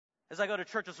As I go to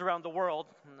churches around the world,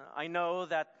 I know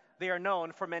that they are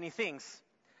known for many things.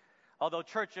 Although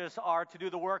churches are to do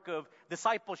the work of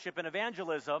discipleship and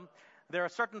evangelism, there are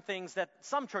certain things that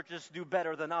some churches do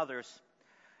better than others.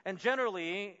 And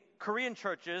generally, Korean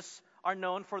churches are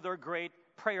known for their great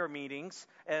prayer meetings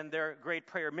and their great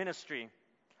prayer ministry.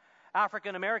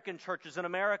 African American churches in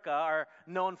America are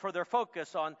known for their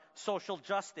focus on social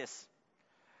justice.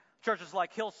 Churches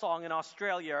like Hillsong in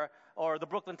Australia or the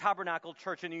Brooklyn Tabernacle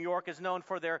Church in New York is known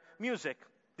for their music,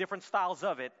 different styles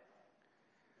of it.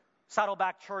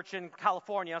 Saddleback Church in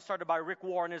California, started by Rick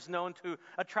Warren, is known to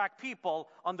attract people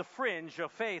on the fringe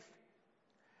of faith.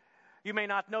 You may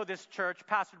not know this church,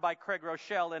 pastored by Craig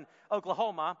Rochelle in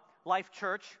Oklahoma, Life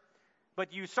Church,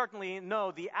 but you certainly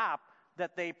know the app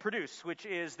that they produce, which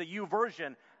is the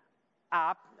YouVersion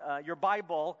app, your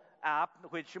Bible app,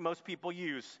 which most people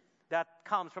use. That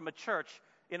comes from a church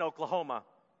in Oklahoma.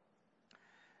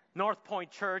 North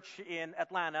Point Church in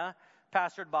Atlanta,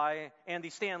 pastored by Andy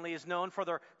Stanley, is known for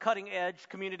their cutting-edge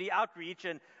community outreach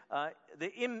and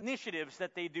the initiatives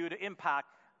that they do to impact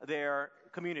their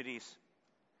communities.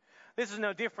 This is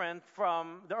no different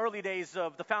from the early days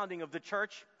of the founding of the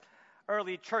church.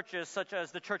 Early churches, such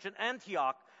as the church in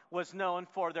Antioch, was known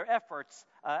for their efforts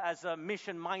as a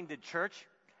mission-minded church.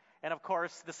 And of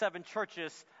course, the 7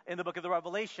 churches in the book of the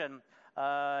Revelation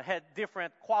had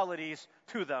different qualities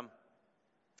to them.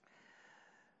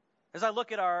 As I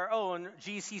look at our own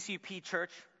GCCP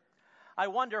church, I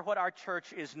wonder what our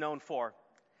church is known for.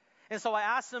 And so I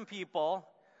asked some people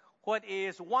what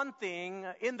is one thing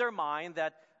in their mind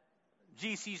that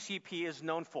GCCP is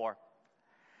known for.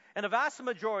 And a vast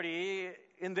majority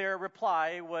in their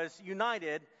reply was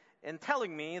united in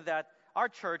telling me that our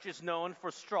church is known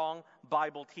for strong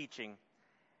Bible teaching.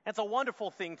 It's a wonderful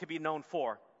thing to be known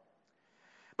for.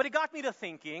 But it got me to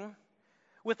thinking,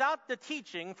 without the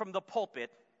teaching from the pulpit,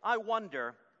 I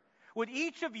wonder, would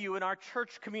each of you in our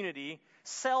church community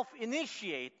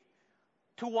self-initiate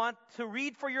to want to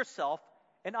read for yourself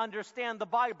and understand the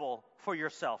Bible for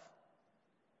yourself?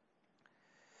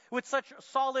 With such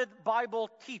solid Bible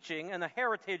teaching and the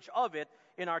heritage of it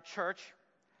in our church,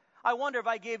 I wonder if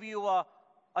I gave you a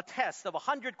test of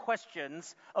 100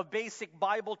 questions of basic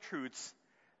Bible truths,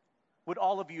 would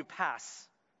all of you pass?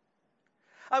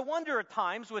 I wonder at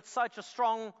times, with such a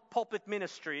strong pulpit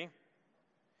ministry,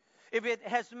 if it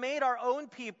has made our own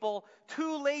people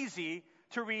too lazy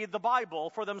to read the Bible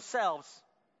for themselves.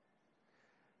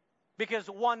 Because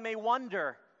one may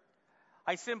wonder,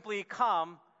 I simply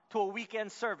come to a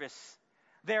weekend service.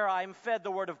 There I am fed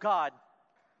the Word of God.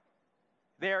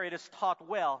 There it is taught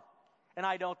well, and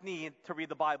I don't need to read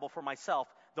the Bible for myself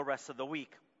the rest of the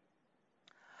week.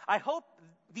 I hope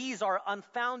these are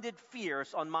unfounded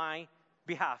fears on my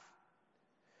behalf.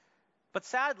 But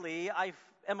sadly, I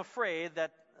am afraid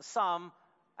that some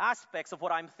aspects of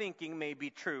what I'm thinking may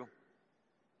be true.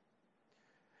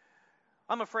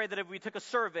 I'm afraid that if we took a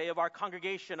survey of our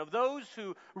congregation, of those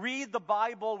who read the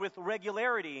Bible with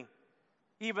regularity,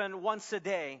 even once a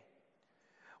day,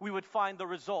 we would find the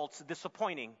results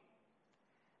disappointing.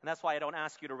 And that's why I don't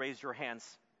ask you to raise your hands.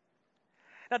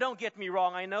 Now, don't get me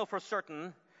wrong. I know for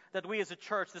certain that we as a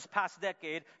church this past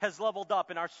decade has leveled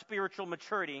up in our spiritual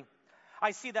maturity.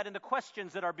 I see that in the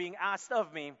questions that are being asked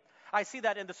of me. I see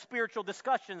that in the spiritual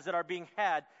discussions that are being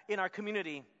had in our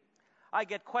community. I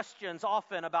get questions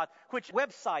often about which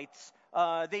websites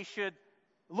they should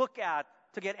look at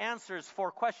to get answers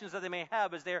for questions that they may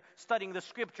have as they're studying the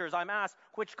scriptures. I'm asked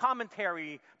which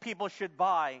commentary people should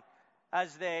buy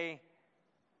as they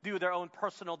do their own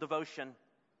personal devotion.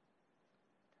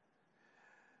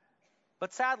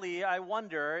 But sadly, I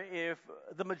wonder if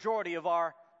the majority of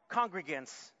our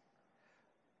congregants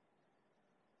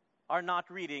are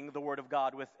not reading the Word of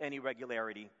God with any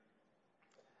regularity.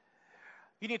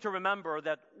 You need to remember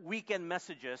that weekend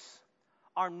messages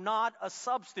are not a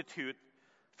substitute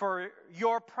for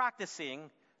your practicing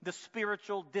the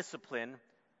spiritual discipline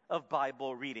of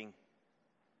Bible reading.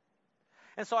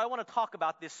 And so I want to talk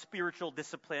about this spiritual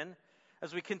discipline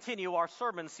as we continue our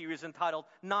sermon series entitled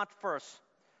Not First,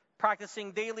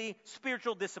 practicing daily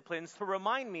spiritual disciplines to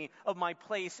remind me of my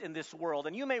place in this world.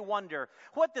 And you may wonder,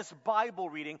 what does Bible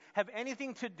reading have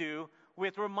anything to do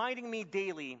with reminding me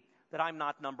daily that I'm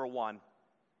not number one?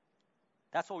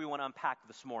 That's what we want to unpack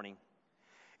this morning.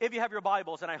 If you have your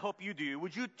Bibles, and I hope you do,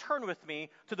 would you turn with me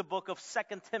to the book of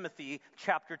 2 Timothy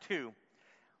chapter 2.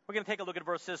 We're going to take a look at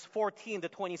verses 14 to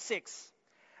 26.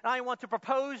 And I want to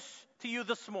propose to you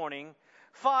this morning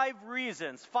 5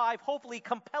 reasons, 5 hopefully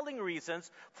compelling reasons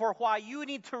for why you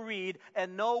need to read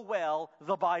and know well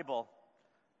the Bible.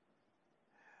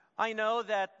 I know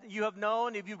that you have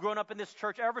known, if you've grown up in this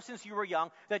church ever since you were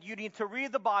young, that you need to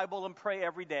read the Bible and pray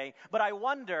every day. But I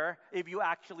wonder if you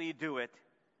actually do it.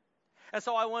 And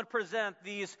so I want to present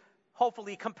these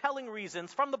hopefully compelling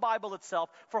reasons from the Bible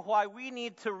itself for why we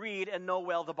need to read and know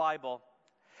well the Bible.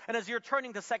 And as you're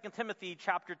turning to 2 Timothy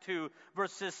chapter 2,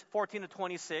 verses 14 to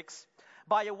 26,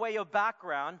 by a way of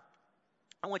background,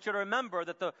 I want you to remember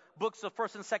that the books of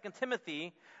 1st and 2nd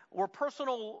Timothy were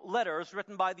personal letters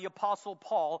written by the Apostle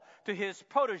Paul to his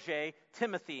protege,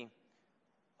 Timothy,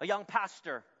 a young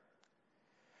pastor.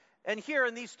 And here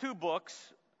in these two books,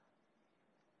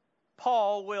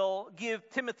 Paul will give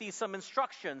Timothy some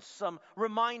instructions, some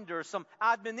reminders, some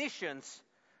admonitions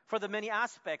for the many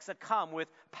aspects that come with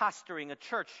pastoring a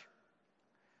church.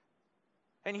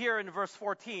 And here in verse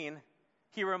 14,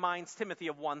 he reminds Timothy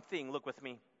of one thing. Look with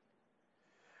me.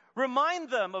 Remind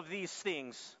them of these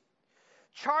things,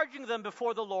 charging them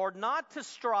before the Lord not to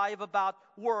strive about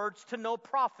words to no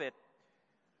profit,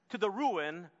 to the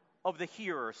ruin of the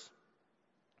hearers.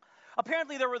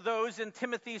 Apparently there were those in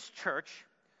Timothy's church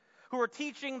who were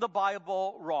teaching the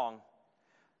Bible wrong.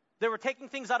 They were taking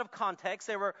things out of context.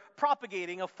 They were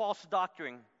propagating a false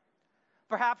doctrine,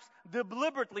 perhaps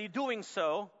deliberately doing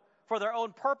so for their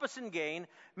own purpose and gain,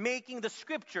 making the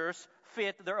scriptures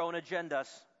fit their own agendas.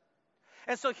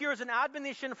 And so here's an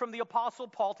admonition from the Apostle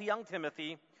Paul to young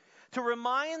Timothy to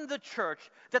remind the church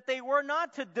that they were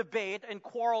not to debate and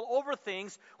quarrel over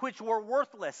things which were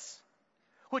worthless,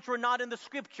 which were not in the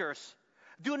scriptures.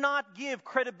 Do not give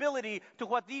credibility to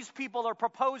what these people are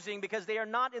proposing because they are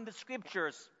not in the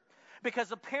scriptures.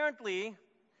 Because apparently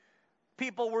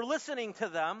people were listening to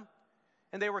them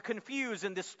and they were confused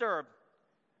and disturbed.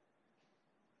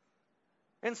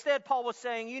 Instead, Paul was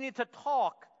saying you need to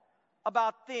talk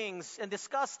about things and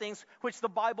discuss things which the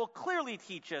Bible clearly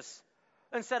teaches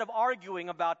instead of arguing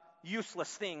about useless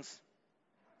things.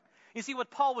 You see,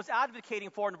 what Paul was advocating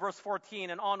for in verse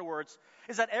 14 and onwards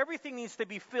is that everything needs to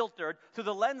be filtered through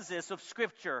the lenses of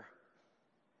Scripture.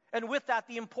 And with that,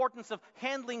 the importance of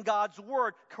handling God's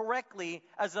Word correctly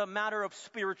as a matter of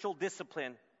spiritual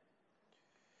discipline.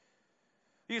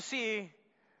 You see,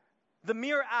 the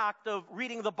mere act of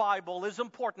reading the Bible is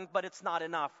important, but it's not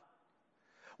enough.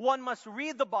 One must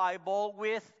read the Bible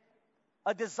with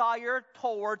a desire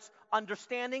towards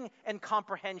understanding and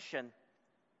comprehension.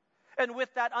 And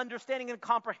with that understanding and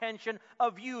comprehension, a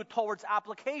view towards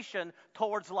application,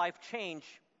 towards life change.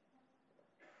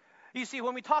 You see,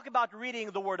 when we talk about reading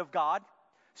the Word of God,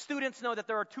 students know that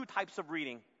there are two types of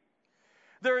reading.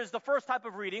 There is the first type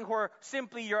of reading where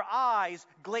simply your eyes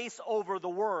glaze over the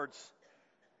words.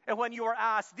 And when you are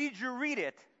asked, did you read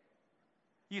it?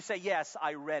 You say, yes,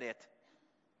 I read it.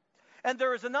 And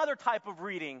there is another type of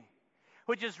reading,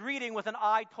 which is reading with an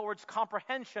eye towards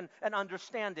comprehension and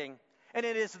understanding. And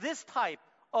it is this type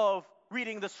of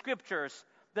reading the scriptures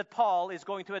that Paul is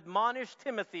going to admonish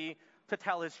Timothy to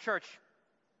tell his church.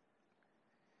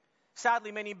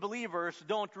 Sadly, many believers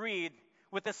don't read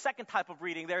with the second type of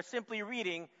reading. They're simply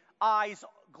reading, eyes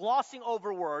glossing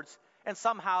over words, and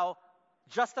somehow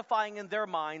justifying in their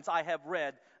minds, I have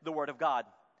read the Word of God.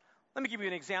 Let me give you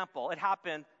an example. It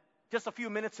happened just a few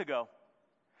minutes ago.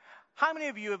 How many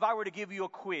of you, if I were to give you a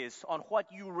quiz on what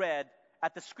you read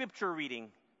at the scripture reading,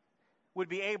 would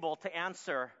be able to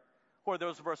answer where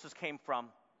those verses came from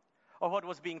or what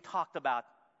was being talked about?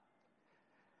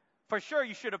 For sure,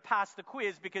 you should have passed the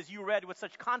quiz because you read with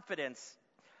such confidence.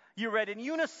 You read in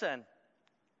unison.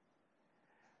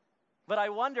 But I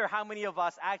wonder how many of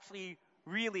us actually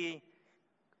really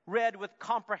read with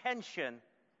comprehension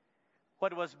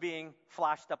what was being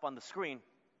flashed up on the screen.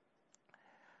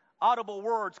 Audible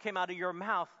words came out of your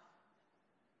mouth,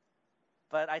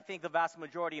 but I think the vast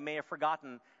majority may have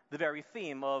forgotten the very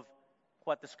theme of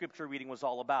what the scripture reading was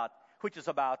all about, which is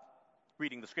about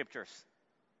reading the scriptures.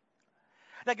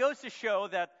 That goes to show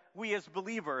that we as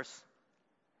believers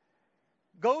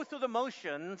go through the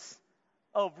motions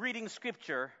of reading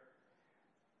scripture,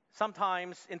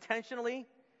 sometimes intentionally,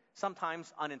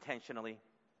 sometimes unintentionally.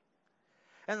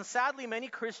 And sadly, many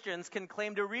Christians can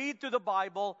claim to read through the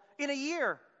Bible in a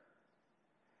year.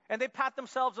 And they pat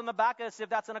themselves on the back as if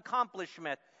that's an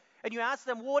accomplishment. And you ask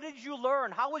them, what did you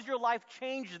learn? How was your life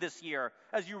changed this year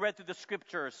as you read through the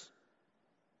scriptures?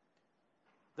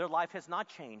 Their life has not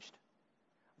changed.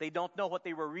 They don't know what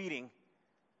they were reading.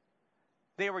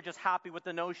 They were just happy with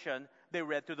the notion they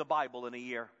read through the Bible in a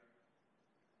year.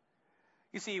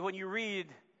 You see, when you read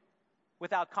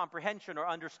without comprehension or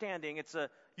understanding, it's a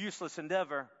useless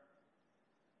endeavor.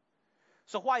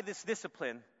 So why this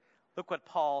discipline? Look what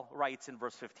Paul writes in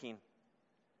verse 15.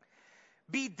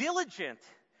 Be diligent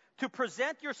to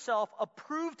present yourself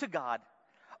approved to God,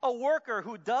 a worker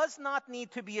who does not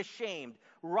need to be ashamed,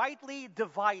 rightly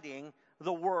dividing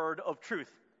the word of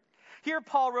truth. Here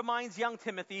Paul reminds young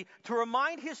Timothy to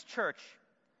remind his church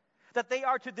that they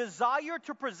are to desire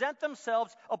to present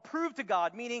themselves approved to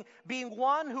God, meaning being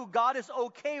one who God is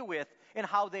okay with in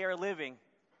how they are living.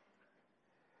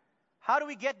 How do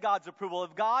we get God's approval?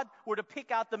 If God were to pick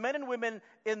out the men and women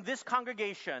in this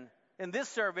congregation, in this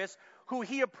service, who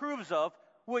he approves of,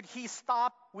 would he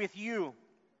stop with you?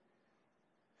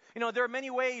 You know, there are many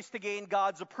ways to gain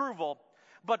God's approval,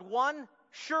 but one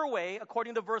sure way,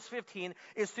 according to verse 15,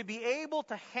 is to be able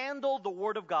to handle the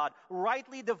Word of God,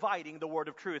 rightly dividing the Word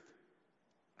of truth.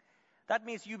 That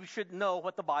means you should know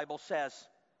what the Bible says.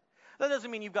 That doesn't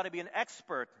mean you've got to be an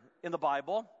expert in the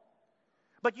Bible,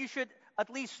 but you should at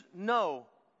least know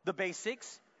the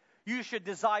basics. You should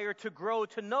desire to grow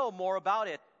to know more about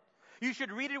it. You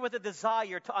should read it with a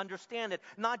desire to understand it,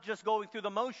 not just going through the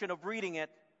motion of reading it.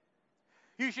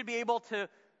 You should be able to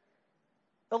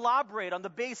elaborate on the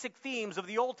basic themes of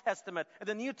the Old Testament and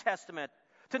the New Testament,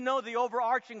 to know the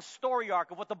overarching story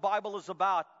arc of what the Bible is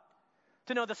about,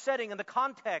 to know the setting and the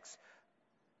context,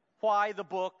 why the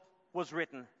book was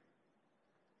written.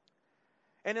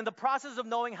 And in the process of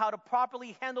knowing how to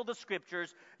properly handle the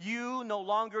Scriptures, you no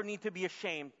longer need to be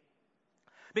ashamed.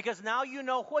 Because now you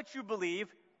know what you believe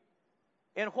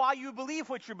and why you believe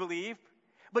what you believe,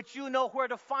 but you know where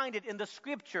to find it in the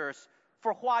Scriptures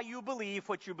for why you believe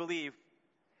what you believe.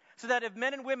 So that if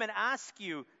men and women ask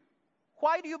you,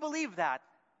 why do you believe that?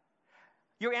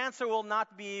 Your answer will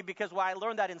not be because, well, I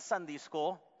learned that in Sunday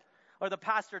school, or the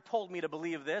pastor told me to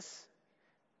believe this.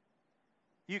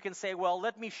 You can say, well,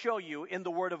 let me show you in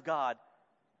the Word of God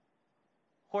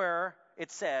where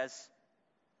it says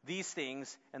these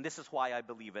things, and this is why I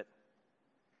believe it.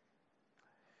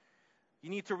 You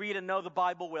need to read and know the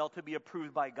Bible well to be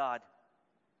approved by God.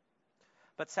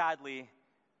 But sadly,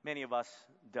 many of us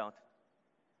don't.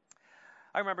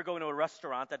 I remember going to a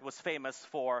restaurant that was famous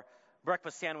for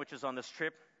breakfast sandwiches on this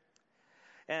trip.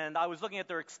 And I was looking at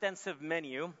their extensive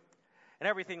menu, and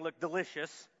everything looked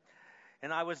delicious.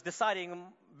 And I was deciding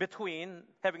between,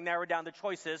 having narrowed down the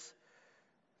choices,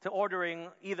 to ordering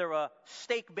either a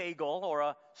steak bagel or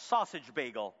a sausage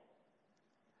bagel.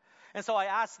 And so I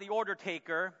asked the order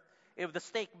taker if the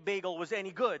steak bagel was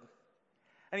any good.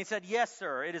 And he said, yes,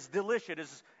 sir, it is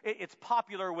delicious. It's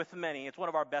popular with many. It's one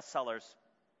of our best sellers.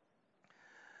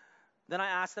 Then I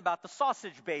asked about the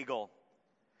sausage bagel.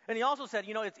 And he also said,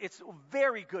 it's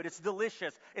very good. It's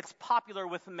delicious. It's popular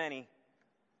with many.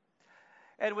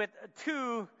 And with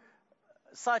two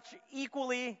such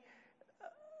equally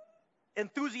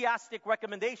enthusiastic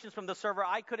recommendations from the server,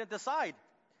 I couldn't decide.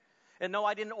 And no,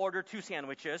 I didn't order two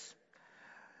sandwiches.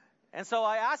 And so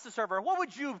I asked the server, what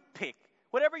would you pick?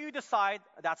 Whatever you decide,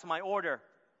 that's my order.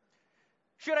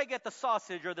 Should I get the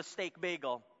sausage or the steak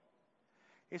bagel?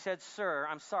 He said, sir,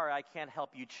 I'm sorry, I can't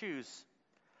help you choose.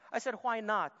 I said, why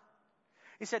not?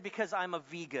 He said, because I'm a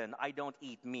vegan. I don't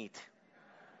eat meat.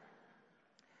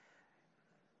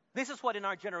 This is what in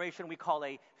our generation we call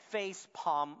a face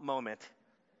palm moment.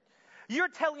 You're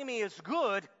telling me it's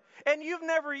good, and you've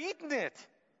never eaten it.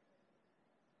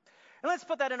 And let's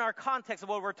put that in our context of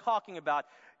what we're talking about.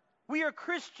 We are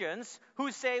Christians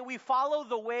who say we follow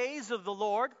the ways of the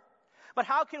Lord, but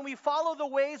how can we follow the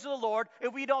ways of the Lord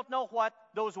if we don't know what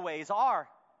those ways are?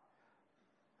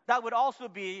 That would also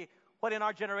be what in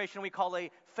our generation we call a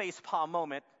face palm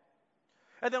moment.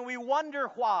 And then we wonder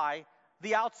why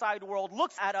the outside world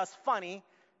looks at us funny,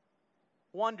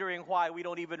 wondering why we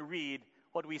don't even read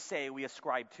what we say we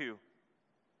ascribe to.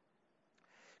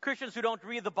 Christians who don't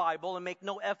read the Bible and make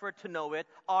no effort to know it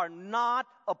are not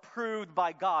approved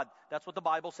by God. That's what the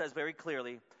Bible says very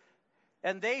clearly.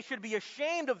 And they should be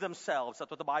ashamed of themselves. That's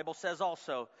what the Bible says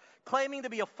also. Claiming to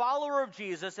be a follower of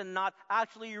Jesus and not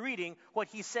actually reading what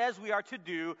he says we are to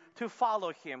do to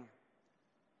follow him.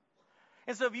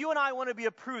 And so if you and I want to be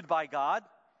approved by God,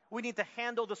 we need to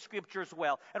handle the Scriptures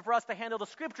well. And for us to handle the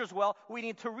Scriptures well, we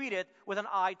need to read it with an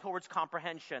eye towards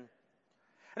comprehension.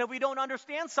 And if we don't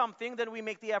understand something, then we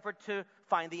make the effort to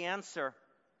find the answer.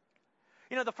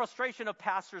 The frustration of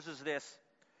pastors is this.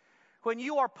 When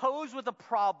you are posed with a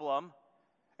problem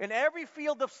in every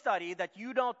field of study that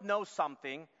you don't know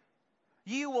something,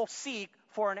 you will seek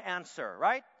for an answer,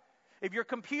 right? If your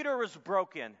computer is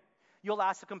broken, you'll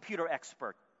ask a computer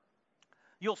expert.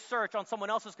 You'll search on someone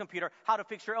else's computer how to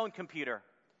fix your own computer.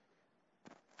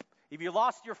 If you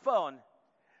lost your phone,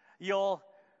 you'll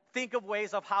think of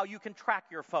ways of how you can track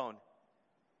your phone.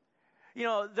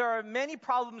 There are many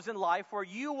problems in life where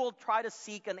you will try to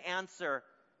seek an answer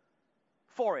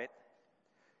for it.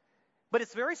 But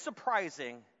it's very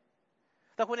surprising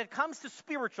that when it comes to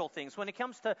spiritual things, when it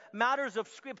comes to matters of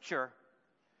Scripture,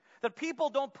 that people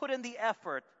don't put in the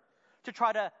effort to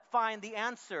try to find the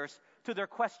answers to their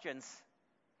questions.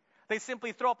 They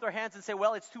simply throw up their hands and say,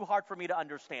 well, it's too hard for me to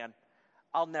understand.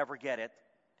 I'll never get it.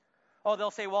 Oh,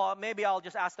 they'll say, well, maybe I'll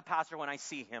just ask the pastor when I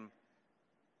see him.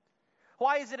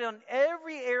 Why is it in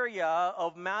every area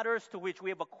of matters to which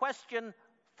we have a question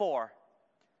for,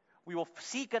 we will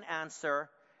seek an answer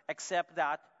except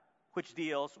that which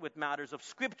deals with matters of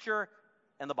Scripture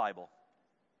and the Bible?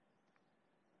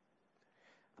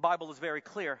 The Bible is very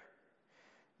clear.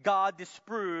 God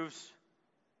disapproves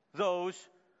those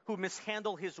who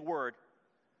mishandle His Word,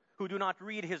 who do not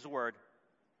read His Word.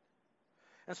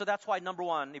 And so that's why, number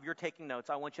one, if you're taking notes,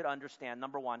 I want you to understand,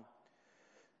 number one,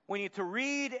 we need to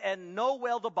read and know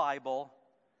well the Bible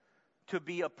to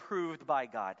be approved by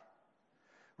God.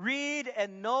 Read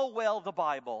and know well the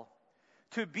Bible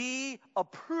to be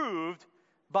approved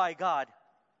by God.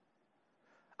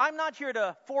 I'm not here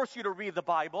to force you to read the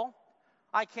Bible.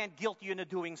 I can't guilt you into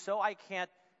doing so. I can't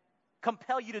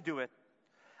compel you to do it.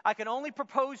 I can only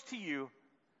propose to you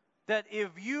that if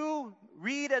you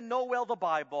read and know well the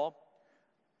Bible,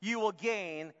 you will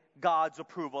gain God's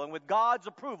approval. And with God's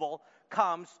approval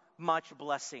comes much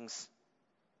blessings.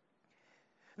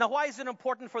 Now, why is it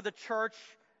important for the church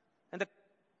and the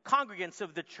congregants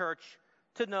of the church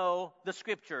to know the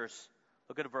Scriptures?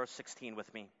 Look at verse 16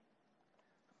 with me.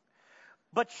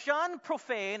 But shun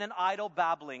profane and idle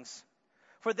babblings,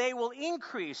 for they will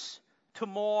increase to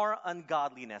more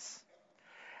ungodliness.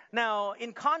 Now,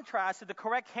 in contrast to the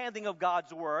correct handling of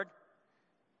God's Word,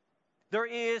 there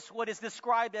is what is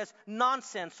described as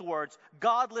nonsense words,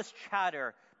 godless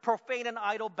chatter, profane and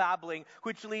idle babbling,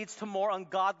 which leads to more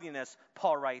ungodliness,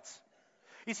 Paul writes.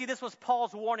 You see, this was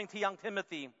Paul's warning to young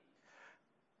Timothy,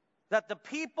 that the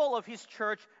people of his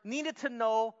church needed to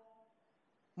know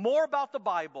more about the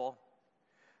Bible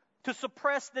to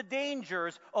suppress the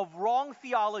dangers of wrong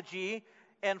theology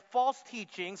and false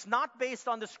teachings, not based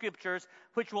on the Scriptures,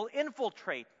 which will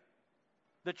infiltrate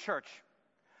the church.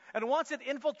 And once it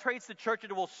infiltrates the church,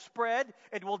 it will spread,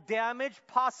 it will damage,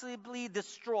 possibly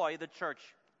destroy the church.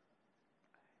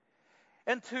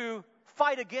 And to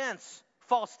fight against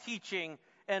false teaching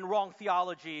and wrong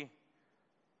theology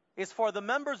is for the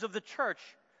members of the church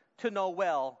to know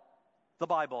well the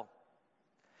Bible.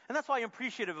 And that's why I'm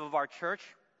appreciative of our church.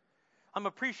 I'm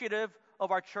appreciative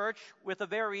of our church with a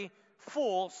very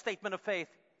full statement of faith.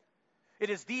 It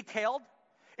is detailed.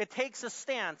 It takes a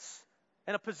stance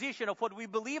and a position of what we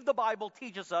believe the Bible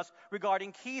teaches us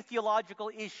regarding key theological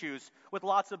issues with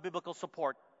lots of biblical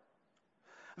support.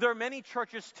 There are many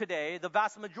churches today, the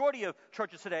vast majority of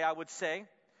churches today, I would say,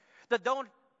 that don't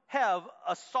have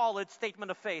a solid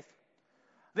statement of faith.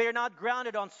 They are not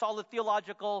grounded on solid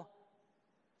theological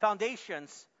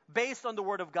foundations based on the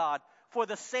Word of God for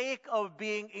the sake of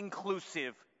being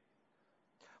inclusive,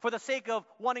 for the sake of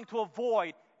wanting to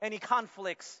avoid any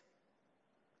conflicts.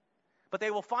 But they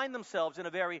will find themselves in a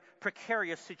very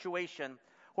precarious situation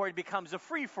where it becomes a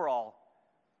free-for-all.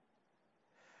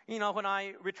 You know, when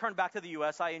I return back to the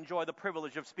U.S., I enjoy the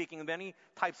privilege of speaking in many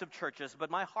types of churches, but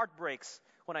my heart breaks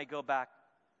when I go back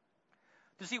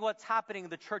to see what's happening in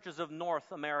the churches of North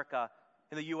America,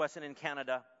 in the U.S. and in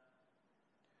Canada,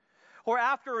 where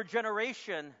after a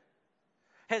generation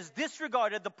has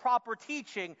disregarded the proper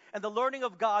teaching and the learning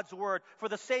of God's Word for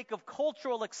the sake of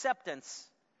cultural acceptance,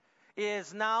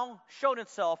 is now shown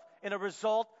itself in a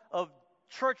result of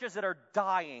churches that are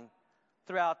dying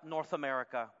throughout North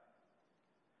America.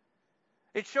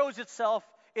 It shows itself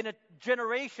in a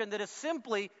generation that is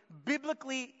simply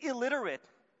biblically illiterate.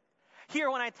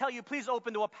 Here, when I tell you, please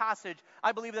open to a passage,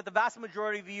 I believe that the vast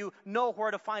majority of you know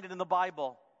where to find it in the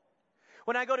Bible.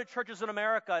 When I go to churches in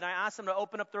America and I ask them to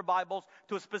open up their Bibles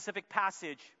to a specific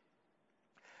passage,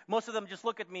 most of them just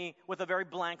look at me with a very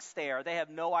blank stare. They have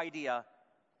no idea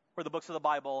where the books of the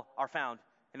Bible are found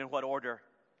and in what order.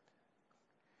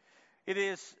 It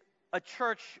is a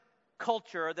church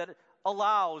culture that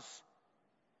allows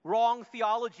wrong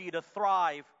theology to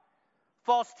thrive,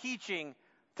 false teaching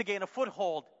to gain a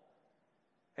foothold.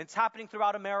 And it's happening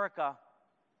throughout America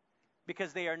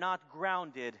because they are not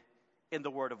grounded in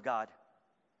the Word of God.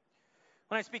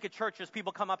 When I speak at churches,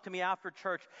 people come up to me after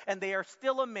church and they are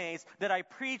still amazed that I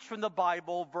preach from the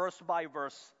Bible verse by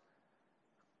verse.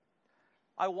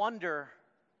 I wonder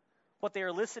what they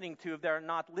are listening to if they're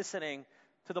not listening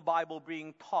to the Bible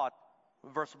being taught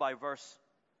verse by verse.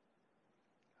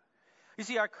 You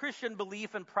see, our Christian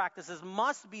belief and practices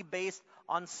must be based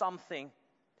on something.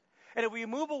 And if we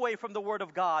move away from the Word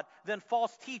of God, then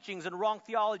false teachings and wrong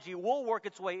theology will work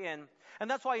its way in. And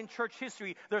that's why in church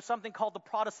history, there's something called the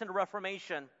Protestant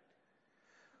Reformation.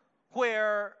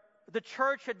 where the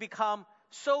church had become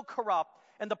so corrupt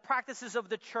and the practices of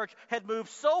the church had moved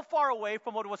so far away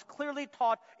from what was clearly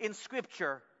taught in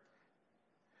Scripture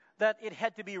that it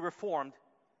had to be reformed.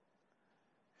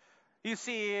 You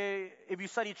see, if you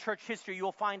study church history,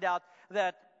 you'll find out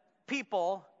that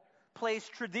people place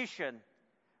tradition,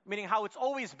 meaning how it's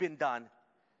always been done,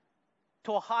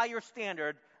 to a higher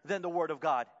standard than the Word of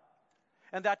God.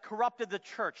 And that corrupted the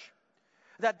church.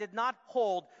 That did not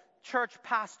hold church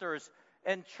pastors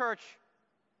and church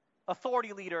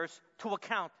authority leaders to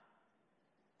account.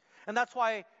 And that's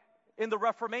why in the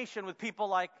Reformation, with people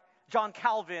like John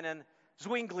Calvin and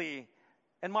Zwingli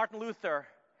and Martin Luther,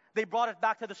 they brought it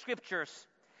back to the Scriptures.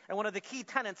 And one of the key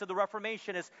tenets of the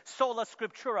Reformation is sola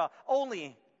scriptura,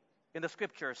 only in the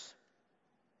Scriptures.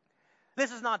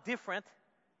 This is not different.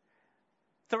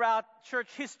 Throughout church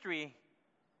history,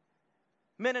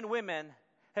 men and women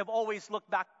have always looked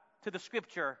back to the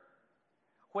Scripture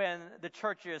when the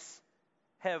churches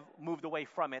have moved away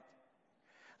from it.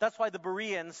 That's why the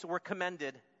Bereans were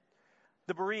commended.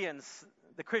 The Bereans,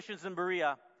 the Christians in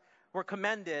Berea, were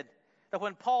commended that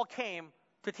when Paul came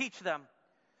to teach them,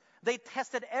 they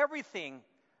tested everything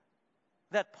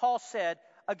that Paul said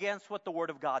against what the Word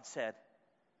of God said.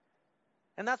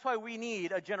 And that's why we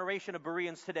need a generation of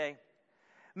Bereans today.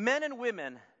 Men and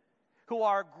women who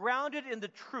are grounded in the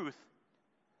truth,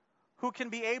 who can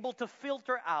be able to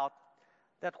filter out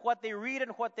that what they read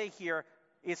and what they hear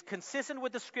is consistent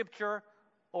with the Scripture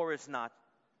or is not.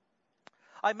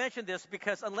 I mention this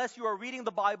because unless you are reading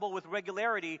the Bible with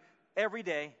regularity every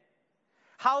day,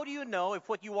 how do you know if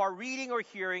what you are reading or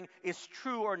hearing is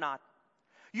true or not?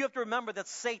 You have to remember that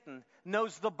Satan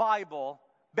knows the Bible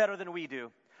better than we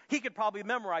do. He could probably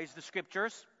memorize the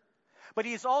Scriptures, but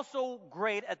he's also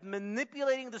great at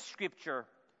manipulating the Scripture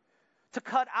to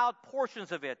cut out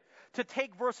portions of it, to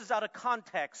take verses out of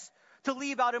context, to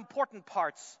leave out important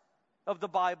parts of the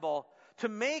Bible, to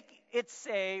make it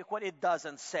say what it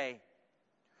doesn't say.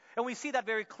 And we see that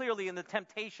very clearly in the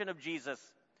temptation of Jesus,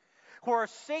 where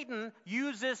Satan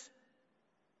uses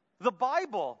the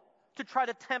Bible to try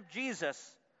to tempt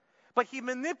Jesus, but he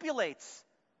manipulates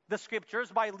the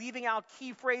Scriptures by leaving out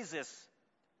key phrases.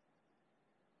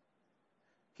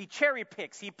 He cherry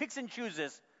picks, he picks and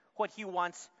chooses what he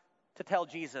wants to tell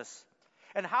Jesus.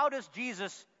 And how does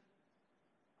Jesus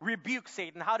rebuke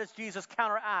Satan? How does Jesus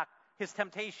counteract his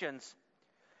temptations?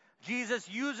 Jesus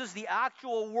uses the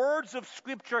actual words of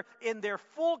Scripture in their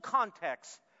full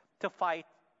context to fight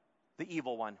the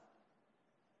evil one.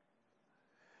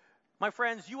 My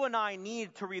friends, you and I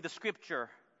need to read the Scripture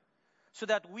so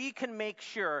that we can make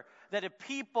sure that if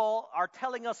people are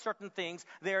telling us certain things,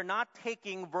 they are not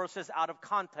taking verses out of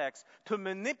context to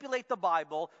manipulate the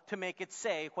Bible to make it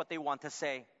say what they want to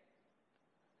say.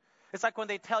 It's like when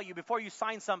they tell you, before you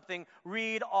sign something,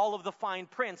 read all of the fine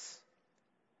prints.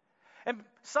 And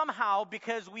somehow,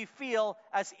 because we feel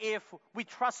as if we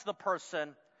trust the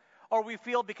person, or we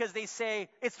feel because they say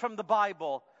it's from the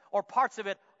Bible, or parts of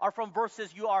it are from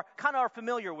verses you are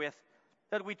familiar with,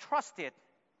 that we trust it.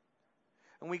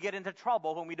 And we get into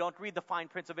trouble when we don't read the fine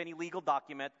prints of any legal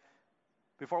document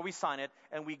before we sign it,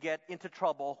 and we get into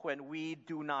trouble when we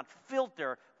do not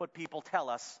filter what people tell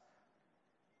us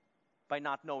by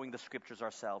not knowing the Scriptures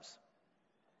ourselves.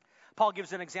 Paul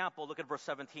gives an example. Look at verse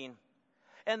 17.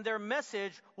 And their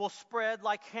message will spread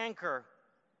like canker.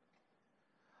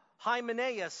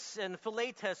 Hymenaeus and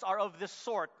Philetus are of this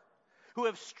sort, who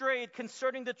have strayed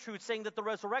concerning the truth, saying that the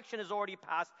resurrection is already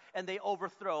past, and they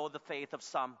overthrow the faith of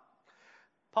some.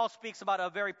 Paul speaks about a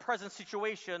very present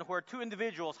situation where two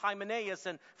individuals, Hymenaeus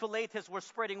and Philetus, were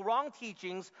spreading wrong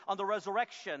teachings on the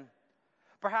resurrection,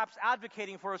 perhaps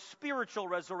advocating for a spiritual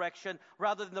resurrection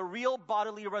rather than the real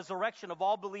bodily resurrection of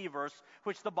all believers,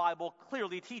 which the Bible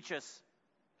clearly teaches.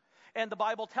 And the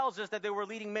Bible tells us that they were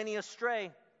leading many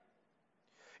astray.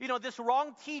 You know, this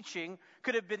wrong teaching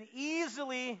could have been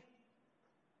easily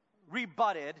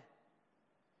rebutted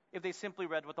if they simply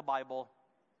read what the Bible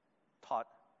taught.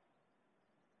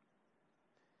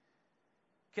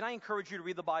 Can I encourage you to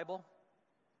read the Bible?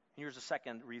 And here's a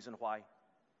second reason why.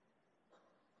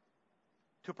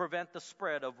 To prevent the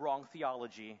spread of wrong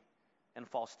theology and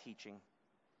false teaching.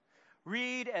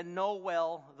 Read and know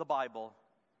well the Bible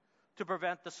to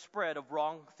prevent the spread of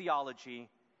wrong theology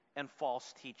and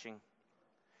false teaching.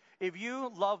 If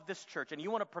you love this church and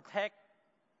you want to protect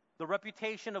the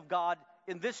reputation of God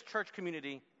in this church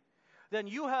community, then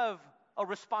you have a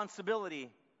responsibility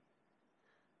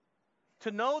to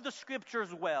know the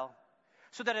Scriptures well,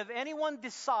 so that if anyone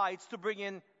decides to bring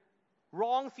in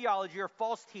wrong theology or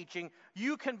false teaching,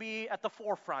 you can be at the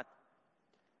forefront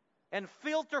and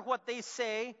filter what they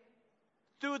say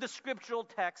through the scriptural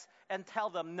text and tell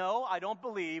them, no, I don't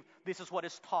believe this is what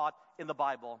is taught in the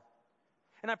Bible.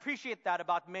 And I appreciate that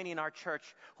about many in our church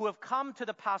who have come to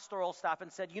the pastoral staff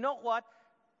and said, you know what?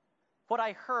 What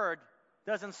I heard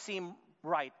doesn't seem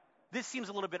right. This seems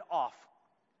a little bit off.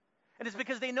 And it's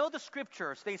because they know the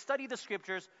scriptures, they study the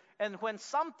scriptures, and when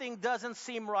something doesn't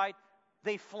seem right,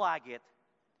 they flag it.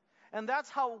 And that's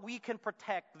how we can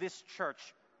protect this church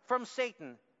from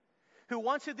Satan, who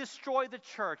wants to destroy the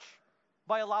church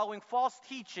by allowing false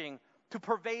teaching to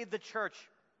pervade the church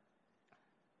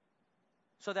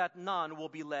so that none will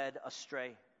be led astray.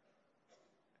 You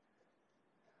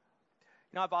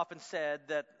know, I've often said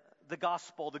that the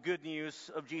gospel, the good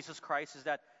news of Jesus Christ, is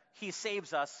that He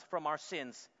saves us from our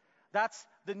sins. That's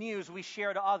the news we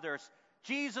share to others.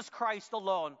 Jesus Christ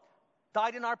alone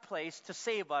died in our place to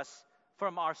save us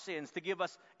from our sins, to give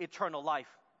us eternal life.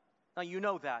 Now, you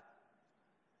know that.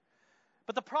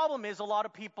 But the problem is a lot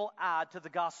of people add to the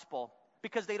gospel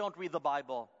because they don't read the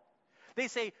Bible. They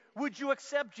say, would you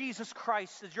accept Jesus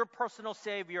Christ as your personal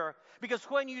Savior? Because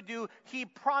when you do, He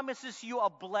promises you a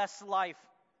blessed life.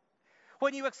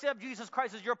 When you accept Jesus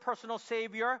Christ as your personal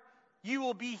Savior, you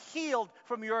will be healed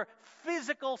from your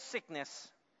physical sickness.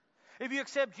 If you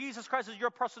accept Jesus Christ as your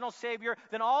personal Savior,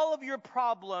 then all of your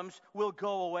problems will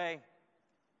go away.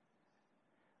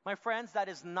 My friends, that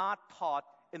is not taught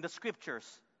in the Scriptures.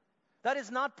 That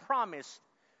is not promised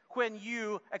when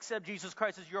you accept Jesus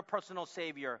Christ as your personal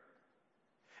Savior.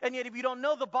 And yet, if you don't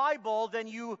know the Bible, then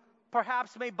you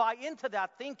perhaps may buy into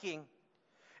that thinking.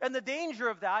 And the danger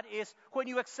of that is when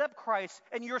you accept Christ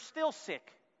and you're still sick.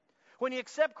 When you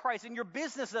accept Christ and your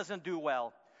business doesn't do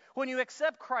well. When you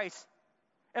accept Christ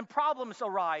and problems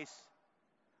arise,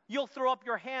 you'll throw up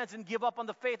your hands and give up on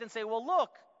the faith and say, well, look,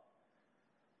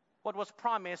 what was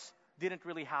promised didn't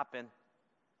really happen.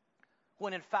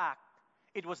 When in fact,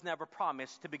 it was never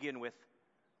promised to begin with.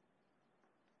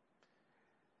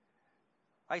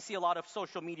 I see a lot of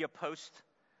social media posts,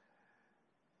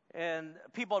 and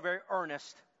people are very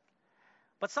earnest.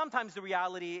 But sometimes the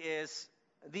reality is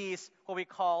these, what we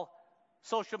call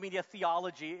social media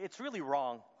theology, it's really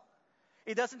wrong.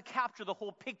 It doesn't capture the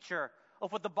whole picture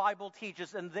of what the Bible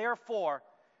teaches, and therefore,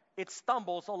 it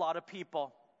stumbles a lot of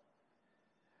people.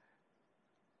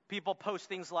 People post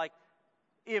things like,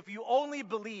 if you only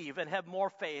believe and have more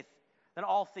faith, then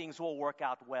all things will work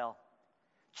out well.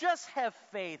 Just have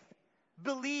faith.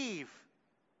 Believe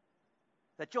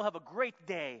that you'll have a great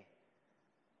day,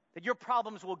 that your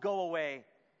problems will go away,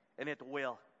 and it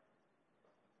will.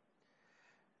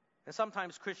 And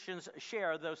sometimes Christians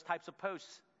share those types of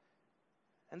posts,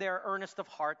 and they are earnest of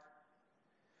heart.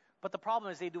 But the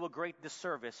problem is they do a great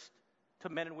disservice to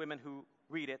men and women who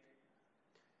read it.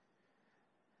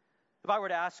 If I were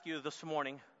to ask you this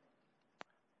morning,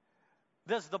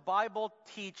 does the Bible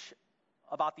teach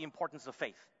about the importance of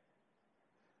faith?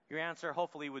 Your answer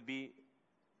hopefully would be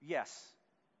yes.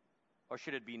 Or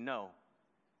should it be no?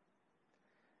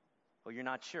 Well, you're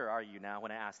not sure, are you now,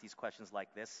 when I ask these questions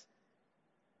like this?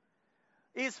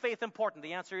 Is faith important?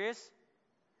 The answer is,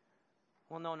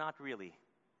 well, no, not really.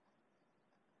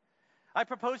 I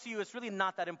propose to you it's really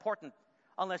not that important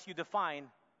unless you define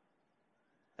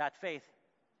that faith.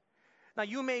 Now,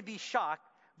 you may be shocked,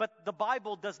 but the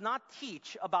Bible does not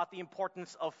teach about the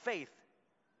importance of faith.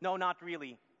 No, not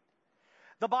really.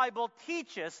 The Bible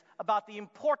teaches about the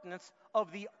importance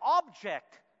of the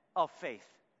object of faith.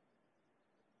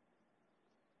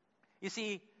 You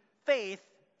see, faith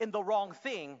in the wrong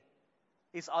thing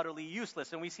is utterly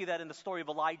useless, and we see that in the story of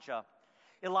Elijah.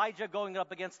 Elijah going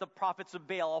up against the prophets of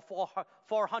Baal,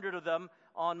 400 of them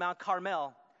on Mount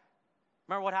Carmel.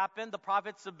 Remember what happened? The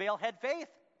prophets of Baal had faith.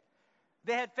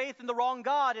 They had faith in the wrong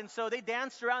God, and so they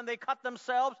danced around, they cut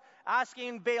themselves,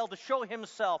 asking Baal to show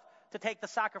himself to take the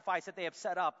sacrifice that they have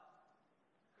set up.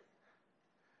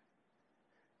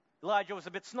 Elijah was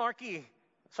a bit snarky,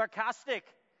 sarcastic.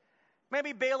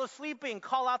 Maybe Baal is sleeping,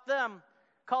 call out them,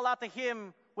 call out to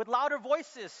him with louder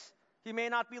voices. He may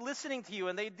not be listening to you,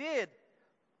 and they did.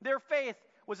 Their faith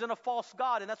was in a false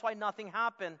god, and that's why nothing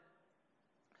happened.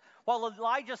 While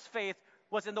Elijah's faith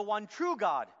was in the one true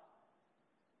God.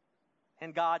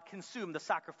 And God consumed the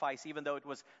sacrifice, even though it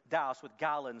was doused with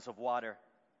gallons of water.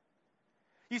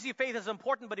 You see, faith is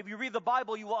important, but if you read the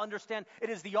Bible, you will understand it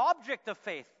is the object of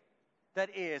faith that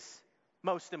is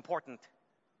most important.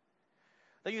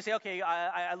 Then you say, okay,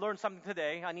 I learned something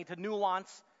today. I need to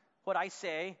nuance what I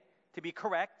say to be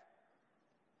correct.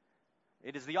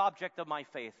 It is the object of my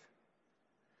faith.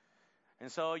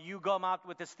 And so you come out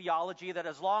with this theology that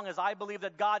as long as I believe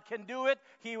that God can do it,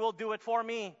 He will do it for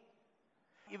me.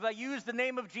 If I use the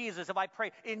name of Jesus, if I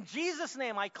pray, in Jesus'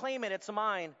 name I claim it, it's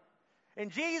mine. In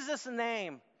Jesus'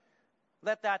 name,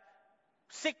 let that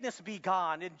sickness be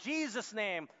gone. In Jesus'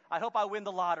 name, I hope I win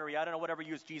the lottery. I don't know, whatever you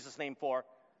use Jesus' name for.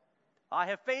 I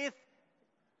have faith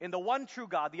in the one true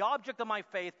God. The object of my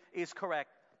faith is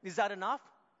correct. Is that enough?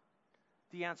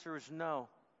 The answer is no.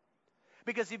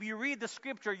 Because if you read the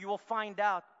scripture, you will find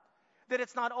out that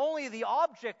it's not only the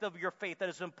object of your faith that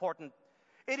is important,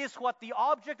 it is what the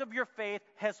object of your faith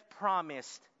has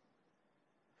promised.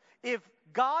 If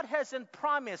God hasn't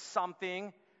promised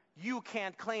something, you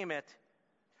can't claim it.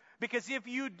 Because if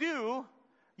you do,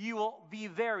 you will be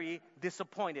very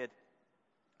disappointed.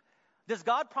 Does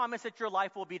God promise that your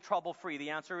life will be trouble-free?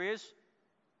 The answer is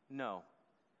no.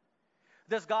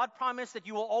 Does God promise that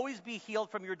you will always be healed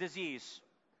from your disease?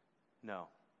 No.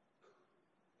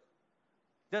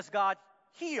 Does God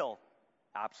heal?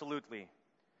 Absolutely.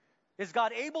 Is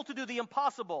God able to do the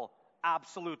impossible?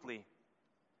 Absolutely.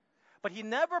 But He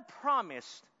never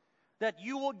promised that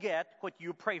you will get what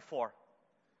you pray for.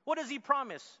 What does He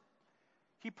promise?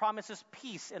 He promises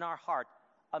peace in our heart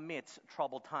amidst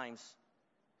troubled times.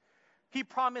 He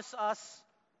promised us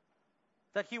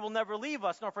that He will never leave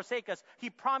us nor forsake us. He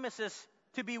promises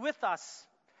to be with us.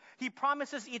 He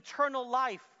promises eternal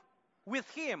life with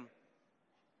Him.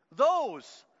 Those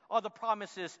are the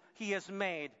promises He has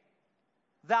made.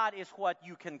 That is what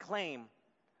you can claim.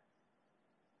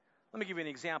 Let me give you an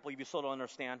example if you still don't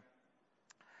understand.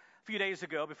 A few days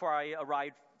ago, before I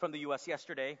arrived from the U.S.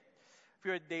 yesterday, a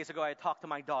few days ago I talked to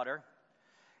my daughter,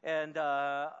 and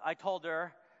I told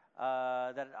her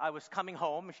that I was coming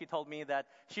home. She told me that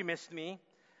she missed me,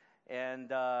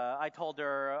 and I told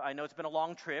her, I know it's been a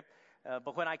long trip,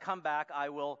 but when I come back, I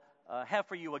will have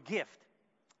for you a gift.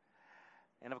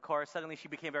 And of course, suddenly she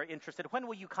became very interested. When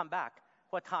will you come back?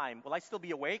 What time? Will I still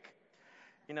be awake?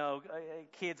 You know,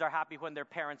 kids are happy when their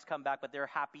parents come back, but they're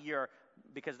happier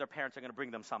because their parents are going to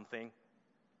bring them something.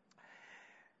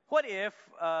 What if,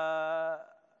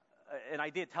 and I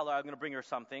did tell her I'm going to bring her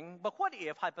something, but what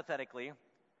if, hypothetically,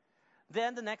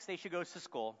 then the next day she goes to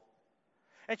school,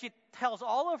 and she tells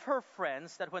all of her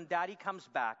friends that when Daddy comes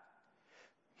back,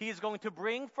 he is going to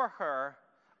bring for her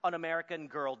an American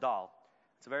Girl doll.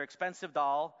 It's a very expensive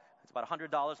doll. It's about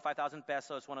 $100, 5,000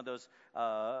 pesos, one of those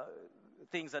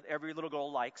things that every little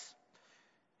girl likes.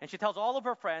 And she tells all of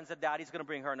her friends that Daddy's going to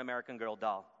bring her an American Girl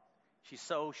doll. She's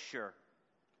so sure.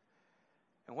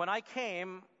 And when I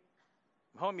came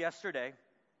home yesterday,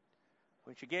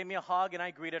 when she gave me a hug and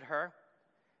I greeted her,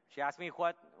 she asked me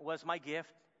what was my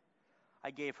gift.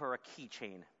 I gave her a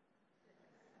keychain.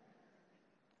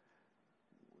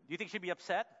 Do you think she'd be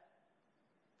upset?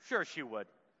 Sure she would.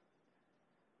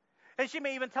 And she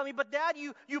may even tell me, but Dad,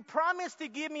 you promised to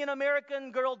give me an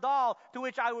American Girl doll, to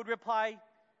which I would reply,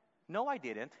 no, I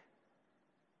didn't.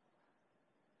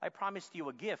 I promised you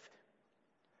a gift,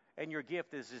 and your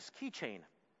gift is this keychain.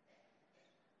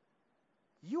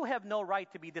 You have no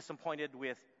right to be disappointed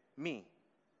with me,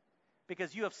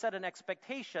 because you have set an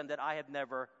expectation that I have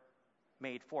never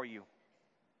made for you.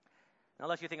 Now,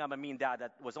 unless you think I'm a mean dad,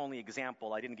 that was only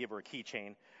example. I didn't give her a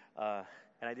keychain, and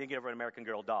I didn't give her an American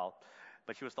Girl doll.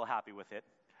 But she was still happy with it,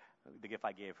 the gift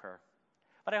I gave her.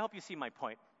 But I hope you see my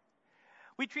point.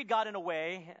 We treat God in a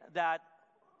way that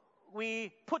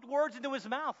we put words into His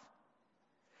mouth.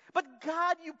 But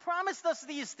God, you promised us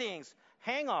these things.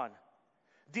 Hang on.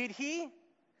 Did He?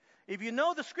 If you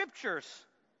know the scriptures,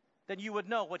 then you would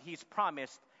know what He's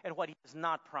promised and what He has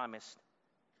not promised.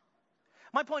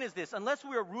 My point is this: unless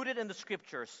we are rooted in the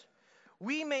scriptures,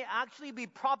 we may actually be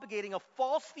propagating a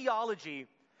false theology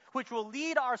which will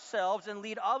lead ourselves and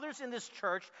lead others in this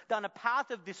church down a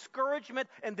path of discouragement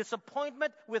and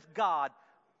disappointment with God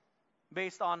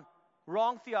based on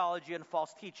wrong theology and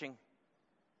false teaching.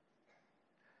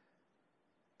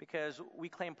 Because we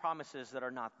claim promises that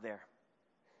are not there.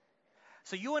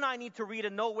 So you and I need to read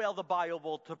and know well the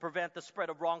Bible to prevent the spread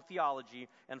of wrong theology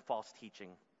and false teaching.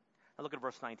 Now look at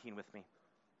verse 19 with me.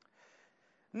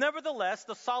 Nevertheless,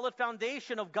 the solid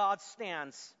foundation of God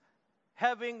stands,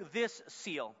 having this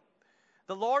seal: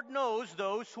 the Lord knows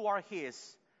those who are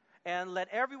His, and let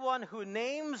everyone who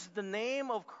names the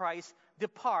name of Christ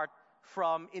depart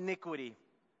from iniquity.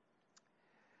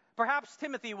 Perhaps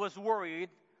Timothy was worried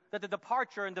that the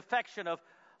departure and defection of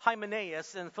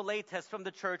Hymenaeus and Philetus from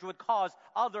the church would cause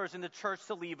others in the church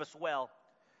to leave as well.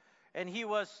 And he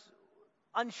was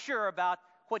unsure about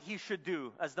what he should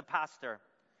do as the pastor.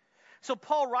 So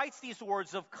Paul writes these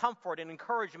words of comfort and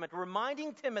encouragement,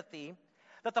 reminding Timothy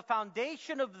that the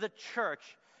foundation of the church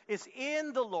is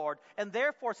in the Lord, and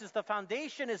therefore, since the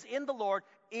foundation is in the Lord,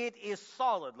 it is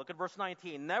solid. Look at verse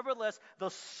 19. Nevertheless, the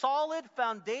solid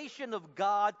foundation of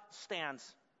God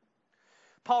stands.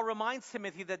 Paul reminds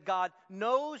Timothy that God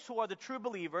knows who are the true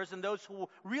believers, and those who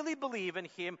really believe in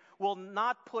him will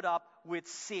not put up with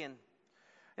sin.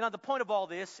 You know, the point of all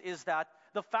this is that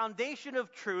the foundation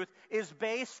of truth is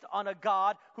based on a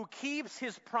God who keeps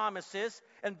his promises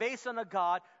and based on a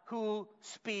God who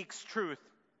speaks truth.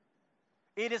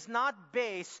 It is not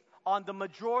based on the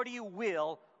majority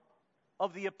will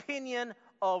of the opinion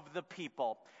of the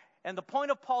people. And the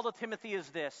point of Paul to Timothy is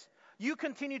this: you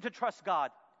continue to trust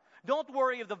God. Don't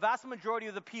worry if the vast majority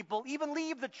of the people even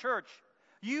leave the church.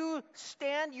 You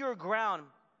stand your ground,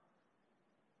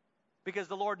 because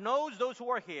the Lord knows those who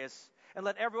are his, and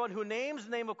let everyone who names the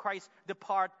name of Christ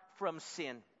depart from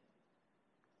sin.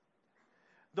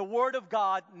 The word of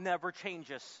God never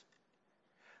changes.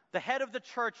 The head of the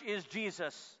church is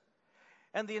Jesus,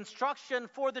 and the instruction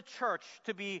for the church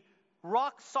to be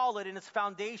rock solid in its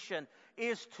foundation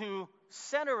is to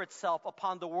center itself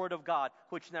upon the word of God,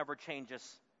 which never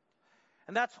changes.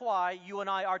 And that's why you and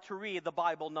I are to read the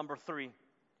Bible, number 3.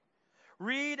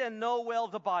 Read and know well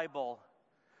the Bible.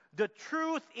 The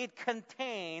truth it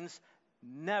contains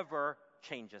never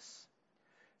changes.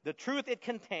 The truth it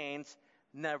contains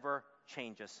never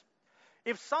changes.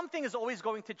 If something is always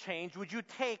going to change, would you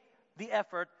take the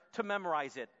effort to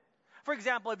memorize it? For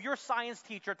example, if your science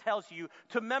teacher tells you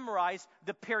to memorize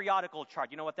the periodical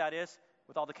chart, you know what that is?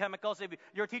 With all the chemicals. If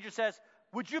your teacher says,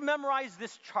 would you memorize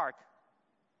this chart?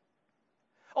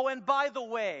 Oh, and by the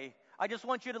way, I just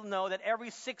want you to know that every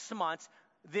 6 months,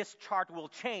 this chart will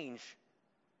change.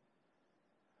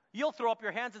 You'll throw up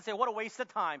your hands and say, what a waste of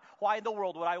time. Why in the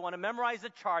world would I want to memorize a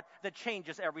chart that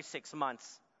changes every 6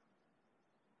 months?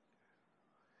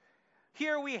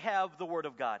 Here we have the Word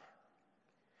of God.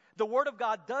 The Word of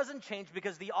God doesn't change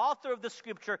because the author of the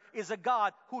Scripture is a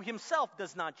God who himself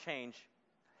does not change.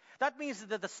 That means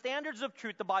that the standards of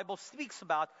truth the Bible speaks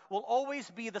about will always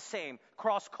be the same,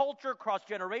 cross-culture,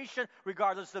 cross-generation,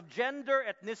 regardless of gender,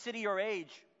 ethnicity, or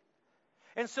age.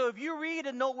 And so if you read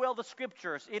and know well the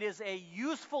Scriptures, it is a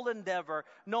useful endeavor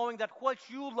knowing that what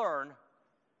you learn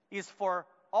is for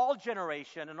all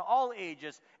generation and all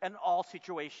ages and all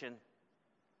situation.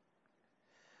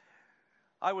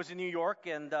 I was in New York,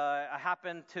 and I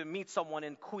happened to meet someone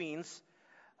in Queens,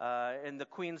 in the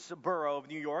Queens borough of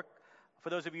New York. For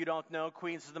those of you who don't know,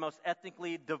 Queens is the most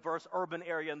ethnically diverse urban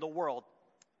area in the world.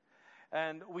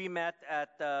 And we met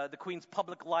at the Queens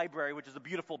Public Library, which is a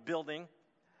beautiful building.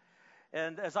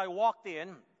 And as I walked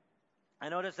in, I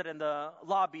noticed that in the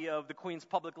lobby of the Queens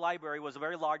Public Library was a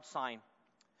very large sign.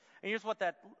 And here's what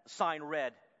that sign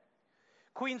read: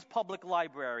 Queens Public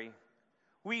Library,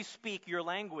 we speak your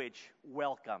language,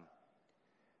 welcome.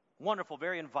 Wonderful,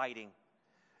 very inviting.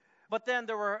 But then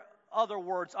there were other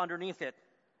words underneath it.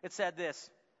 It said this: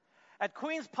 at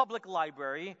Queens Public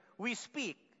Library, we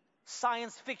speak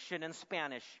science fiction in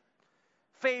Spanish,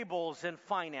 fables and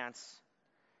finance,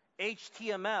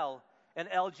 HTML and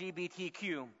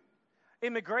LGBTQ,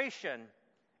 immigration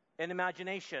and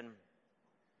imagination.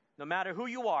 No matter who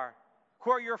you are,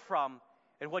 where you're from,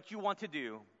 and what you want to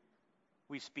do,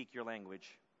 we speak your language.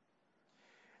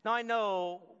 Now, I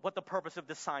know what the purpose of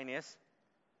this sign is.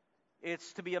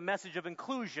 It's to be a message of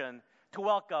inclusion, to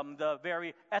welcome the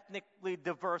very ethnically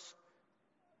diverse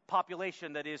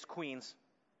population that is Queens.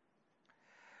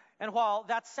 And while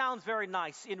that sounds very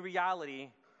nice, in reality,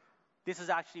 this is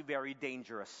actually very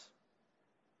dangerous.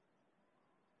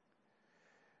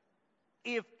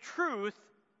 If truth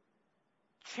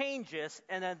changes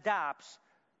and adapts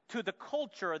to the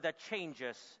culture that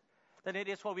changes, then it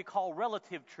is what we call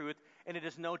relative truth, and it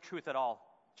is no truth at all.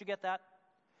 Did you get that?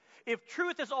 If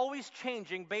truth is always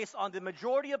changing based on the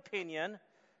majority opinion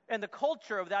and the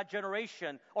culture of that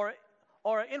generation or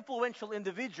an influential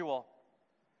individual,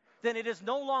 then it is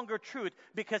no longer truth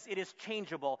because it is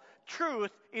changeable.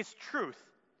 Truth is truth,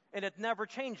 and it never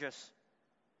changes.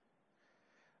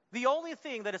 The only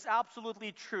thing that is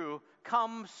absolutely true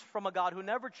comes from a God who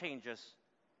never changes.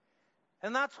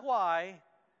 And that's why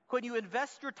when you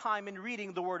invest your time in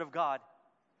reading the Word of God,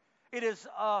 it is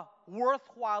a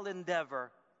worthwhile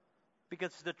endeavor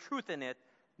because the truth in it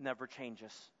never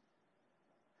changes.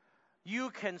 You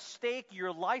can stake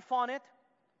your life on it.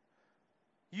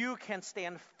 You can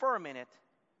stand firm in it.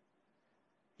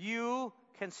 You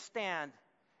can stand.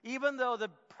 Even though the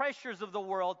pressures of the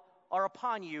world are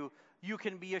upon you, you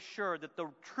can be assured that the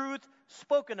truth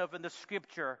spoken of in the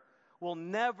Scripture will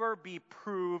never be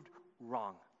proved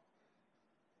wrong.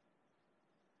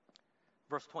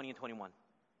 Verse 20 and 21.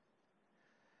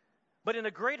 But in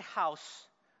a great house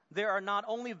there are not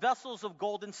only vessels of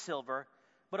gold and silver,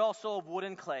 but also of wood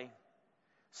and clay,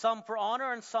 some for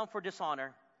honor and some for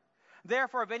dishonor.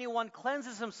 Therefore, if anyone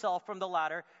cleanses himself from the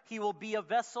latter, he will be a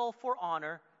vessel for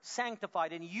honor,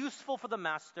 sanctified and useful for the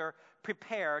master,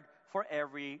 prepared for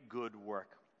every good work.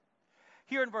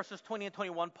 Here in verses 20 and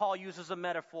 21, Paul uses a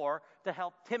metaphor to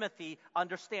help Timothy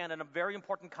understand a very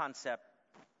important concept.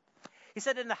 He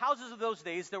said in the houses of those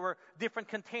days, there were different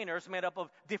containers made up of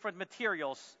different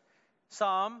materials.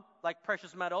 Some, like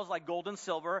precious metals, like gold and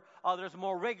silver. Others,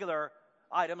 more regular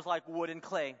items, like wood and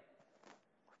clay.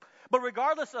 But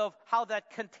regardless of how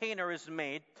that container is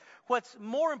made, what's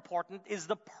more important is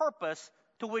the purpose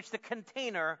to which the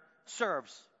container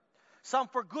serves. Some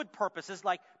for good purposes,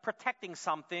 like protecting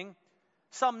something.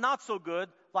 Some not so good,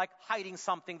 like hiding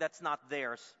something that's not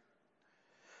theirs.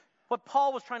 What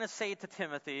Paul was trying to say to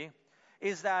Timothy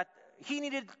is that he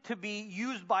needed to be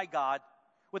used by God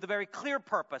with a very clear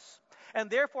purpose. And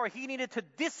therefore, he needed to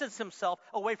distance himself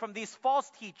away from these false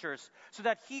teachers so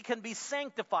that he can be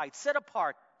sanctified, set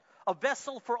apart, a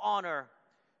vessel for honor,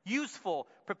 useful,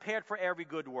 prepared for every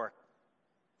good work.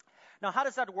 Now, how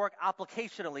does that work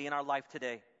applicationally in our life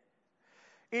today?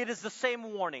 It is the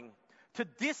same warning, to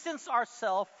distance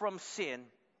ourselves from sin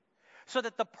so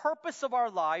that the purpose of our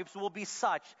lives will be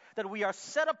such that we are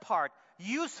set apart,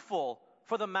 useful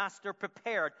for the master,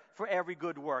 prepared for every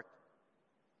good work.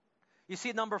 You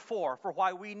see, number 4, for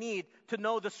why we need to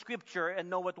know the Scripture and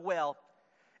know it well,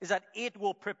 is that it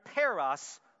will prepare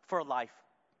us for life.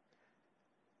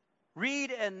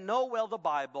 Read and know well the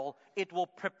Bible. It will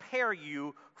prepare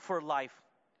you for life.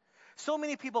 So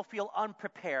many people feel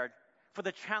unprepared for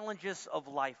the challenges of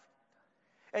life.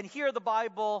 And here the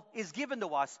Bible is given to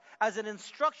us as an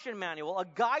instruction manual, a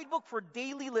guidebook for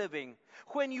daily living.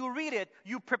 When you read it,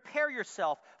 you prepare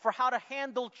yourself for how to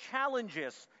handle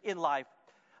challenges in life.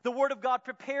 The Word of God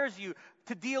prepares you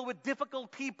to deal with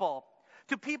difficult people,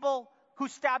 to people who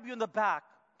stab you in the back,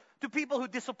 to people who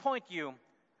disappoint you.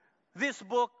 This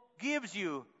book gives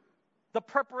you the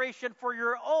preparation for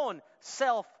your own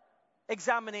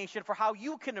self-examination for how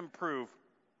you can improve.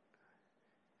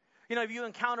 You know, if you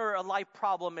encounter a life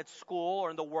problem at school or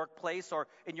in the workplace or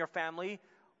in your family,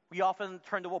 we often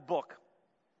turn to a book.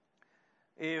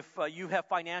 If you have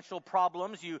financial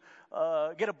problems, you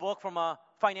get a book from a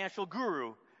financial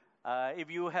guru. If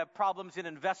you have problems in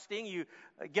investing, you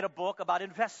get a book about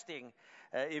investing.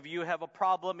 If you have a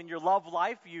problem in your love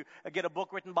life, you get a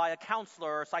book written by a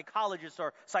counselor or psychologist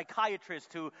or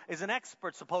psychiatrist who is an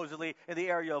expert, supposedly, in the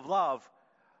area of love.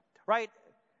 Right?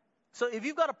 So if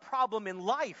you've got a problem in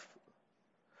life,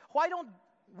 why don't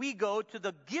we go to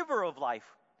the giver of life,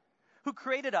 who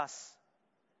created us,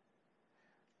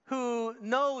 who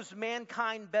knows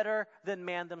mankind better than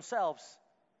man themselves?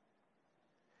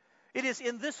 It is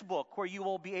in this book where you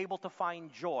will be able to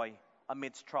find joy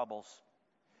amidst troubles.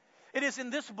 It is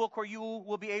in this book where you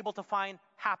will be able to find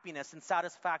happiness and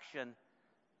satisfaction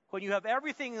when you have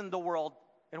everything in the world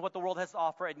and what the world has to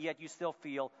offer, and yet you still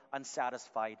feel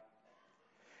unsatisfied.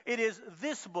 It is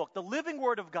this book, the living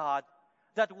Word of God,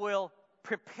 that will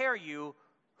prepare you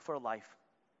for life.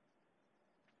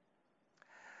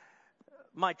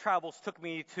 My travels took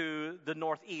me to the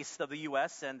northeast of the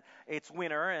U.S., and it's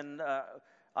winter, and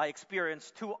I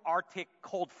experienced 2 Arctic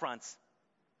cold fronts.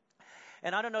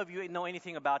 And I don't know if you know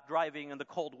anything about driving in the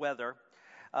cold weather,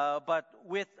 but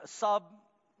with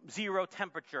sub-zero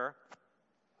temperature,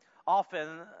 often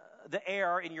the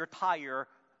air in your tire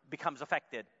becomes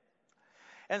affected.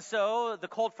 And so the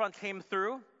cold front came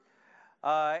through,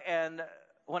 and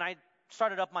when I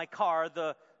started up my car,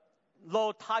 the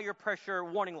low tire pressure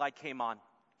warning light came on.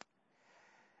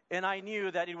 And I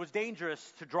knew that it was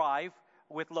dangerous to drive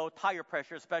with low tire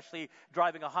pressure, especially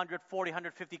driving 140,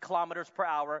 150 kilometers per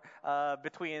hour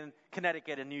between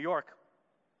Connecticut and New York.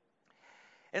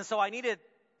 And so I needed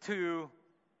to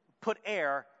put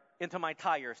air into my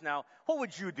tires. Now, what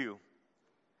would you do?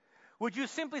 Would you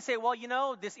simply say, well, you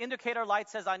know, this indicator light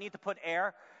says I need to put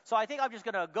air, so I think I'm just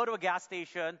going to go to a gas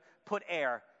station, put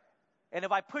air. And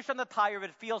if I push on the tire, if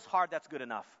it feels hard, that's good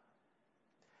enough.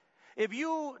 If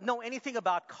you know anything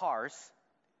about cars,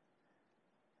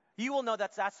 you will know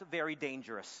that that's very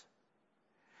dangerous.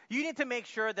 You need to make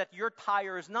sure that your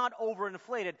tire is not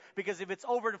overinflated, because if it's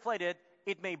overinflated,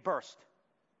 it may burst.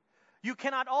 You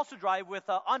cannot also drive with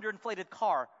an underinflated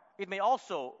car. It may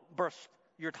also burst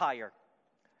your tire.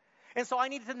 And so I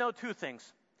needed to know 2 things.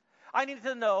 I needed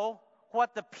to know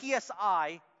what the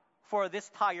PSI for this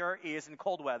tire is in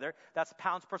cold weather. That's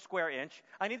pounds per square inch.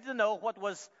 I needed to know what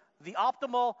was the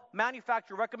optimal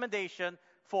manufacturer recommendation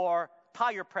for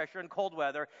tire pressure in cold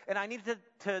weather. And I needed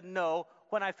to know,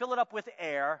 when I fill it up with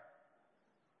air,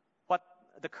 what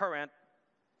the current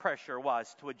pressure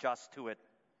was to adjust to it.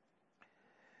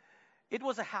 It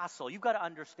was a hassle. You've got to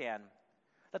understand.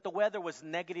 that the weather was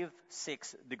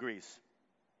 -6 degrees.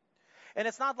 And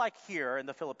it's not like here in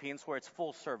the Philippines where it's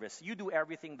full service. You do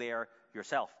everything there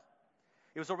yourself.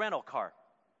 It was a rental car.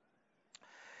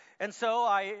 And so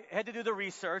I had to do the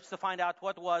research to find out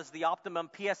what was the optimum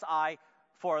PSI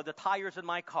for the tires in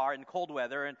my car in cold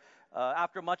weather. And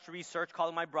after much research,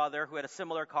 calling my brother who had a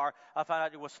similar car, I found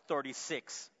out it was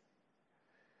 36.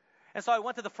 And so I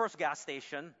went to the first gas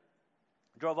station,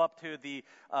 drove up to the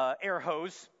air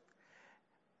hose,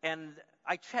 and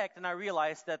I checked and I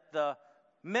realized that the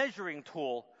measuring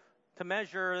tool to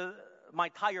measure my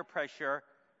tire pressure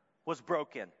was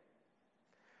broken.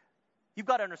 You've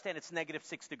got to understand it's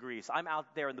 -6 degrees. I'm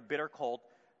out there in the bitter cold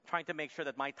trying to make sure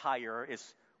that my tire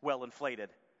is well inflated.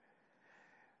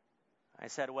 I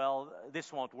said, well,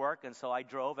 this won't work. And so I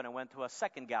drove and I went to a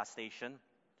second gas station.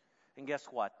 And guess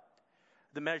what?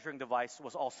 The measuring device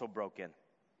was also broken.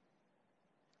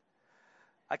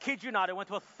 I kid you not, I went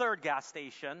to a third gas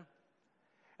station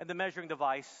and the measuring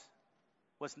device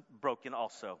was broken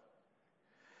also.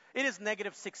 It is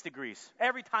 -6 degrees.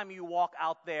 Every time you walk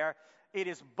out there, it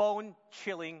is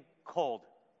bone-chilling cold.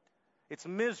 It's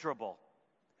miserable.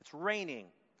 It's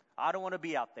raining. I don't want to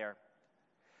be out there.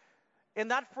 In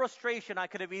that frustration, I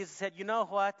could have easily said, you know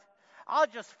what? I'll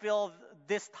just fill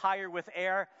this tire with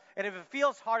air, and if it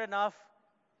feels hard enough,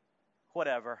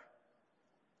 whatever.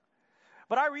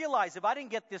 But I realized if I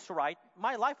didn't get this right,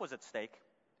 my life was at stake.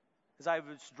 As I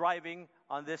was driving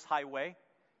on this highway,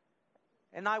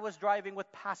 and I was driving with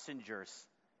passengers.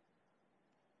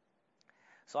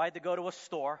 So I had to go to a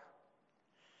store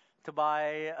to buy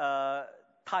a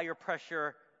tire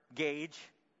pressure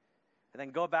gauge, and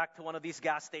then go back to one of these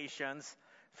gas stations,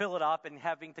 fill it up, and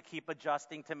having to keep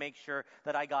adjusting to make sure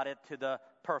that I got it to the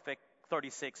perfect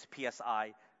 36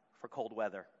 PSI for cold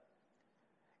weather.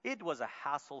 It was a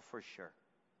hassle for sure.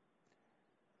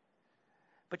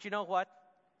 But you know what?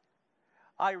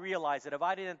 I realized that if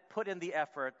I didn't put in the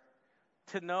effort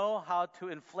to know how to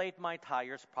inflate my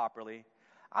tires properly,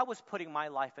 I was putting my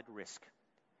life at risk.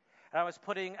 And I was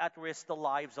putting at risk the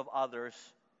lives of others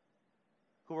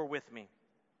who were with me.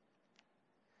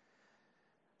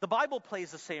 The Bible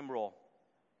plays the same role.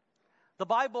 The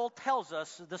Bible tells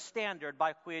us the standard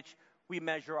by which we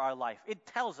measure our life. It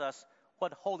tells us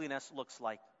what holiness looks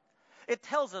like. It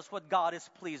tells us what God is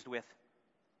pleased with.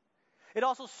 It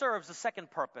also serves a second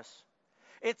purpose.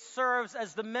 It serves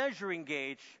as the measuring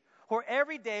gauge where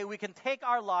every day we can take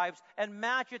our lives and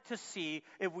match it to see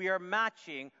if we are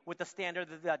matching with the standard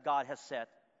that God has set.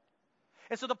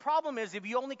 And so the problem is if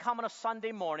you only come on a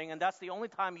Sunday morning and that's the only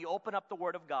time you open up the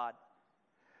Word of God,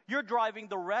 you're driving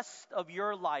the rest of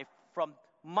your life from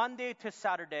Monday to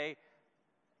Saturday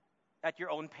at your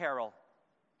own peril.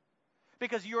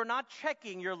 Because you're not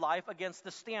checking your life against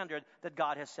the standard that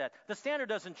God has set. The standard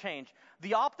doesn't change.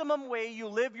 The optimum way you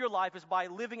live your life is by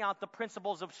living out the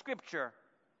principles of Scripture.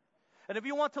 And if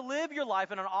you want to live your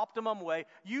life in an optimum way,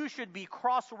 you should be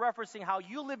cross-referencing how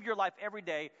you live your life every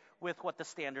day with what the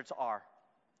standards are.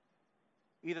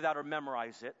 Either that or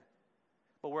memorize it.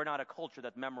 But we're not a culture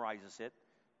that memorizes it.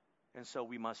 And so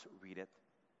we must read it.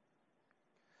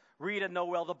 Read and know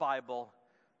well the Bible.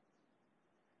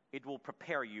 It will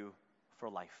prepare you for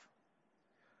life.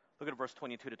 Look at verse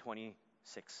 22 to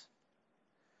 26.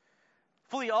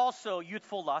 Flee also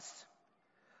youthful lusts,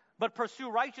 but pursue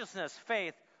righteousness,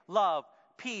 faith, love,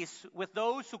 peace with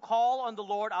those who call on the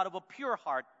Lord out of a pure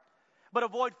heart, but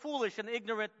avoid foolish and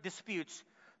ignorant disputes,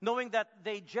 knowing that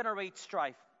they generate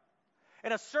strife.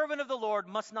 And a servant of the Lord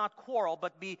must not quarrel,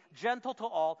 but be gentle to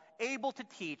all, able to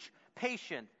teach,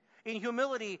 patient, in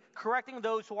humility correcting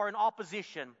those who are in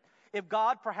opposition, if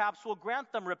God perhaps will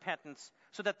grant them repentance,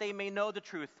 so that they may know the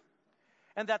truth,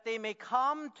 and that they may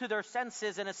come to their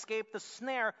senses and escape the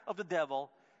snare of the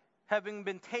devil, having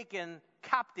been taken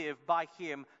captive by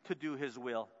him to do his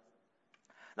will.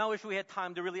 Now I wish we had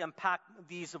time to really unpack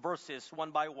these verses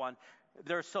one by one.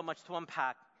 There's so much to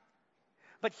unpack.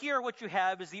 But here what you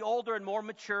have is the older and more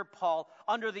mature Paul,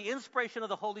 under the inspiration of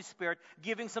the Holy Spirit,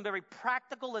 giving some very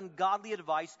practical and godly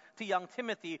advice to young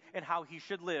Timothy in how he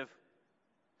should live.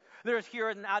 There's here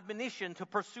an admonition to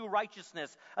pursue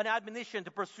righteousness, an admonition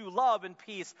to pursue love and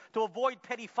peace, to avoid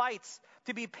petty fights,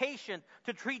 to be patient,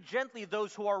 to treat gently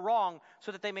those who are wrong,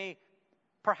 so that they may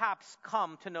perhaps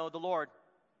come to know the Lord.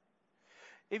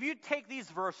 If you take these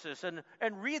verses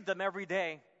and read them every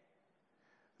day,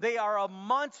 they are a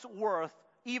month's worth,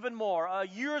 even more, a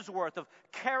year's worth of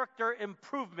character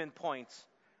improvement points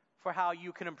for how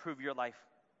you can improve your life.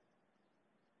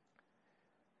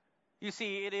 You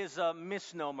see, it is a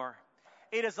misnomer.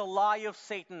 It is a lie of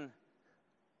Satan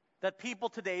that people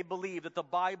today believe that the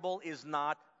Bible is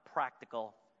not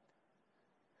practical.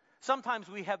 Sometimes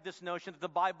we have this notion that the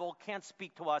Bible can't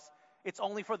speak to us. It's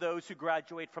only for those who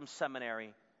graduate from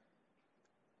seminary.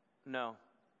 No.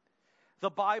 The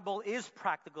Bible is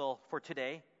practical for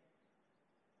today.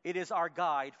 It is our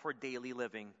guide for daily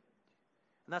living.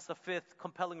 And that's the fifth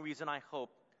compelling reason I hope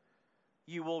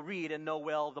you will read and know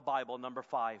well the Bible. Number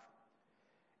 5.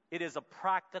 It is a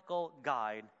practical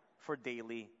guide for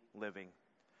daily living.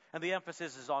 And the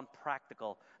emphasis is on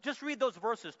practical. Just read those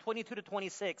verses, 22 to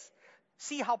 26.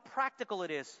 See how practical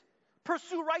it is.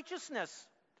 Pursue righteousness.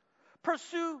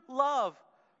 Pursue love.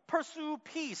 Pursue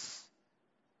peace.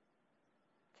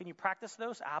 Can you practice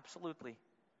those? Absolutely.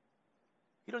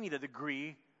 You don't need a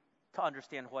degree to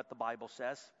understand what the Bible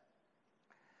says.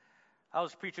 I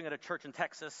was preaching at a church in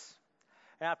Texas.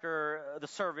 After the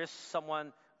service,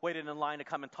 someone waited in line to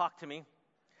come and talk to me.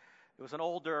 It was an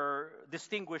older,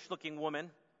 distinguished-looking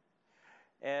woman.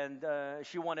 And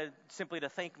she wanted simply to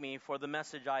thank me for the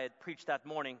message I had preached that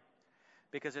morning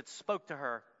because it spoke to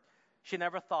her. She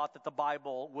never thought that the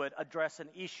Bible would address an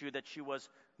issue that she was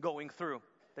going through,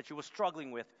 that she was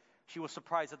struggling with. She was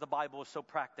surprised that the Bible was so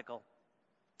practical.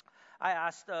 I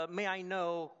asked, may I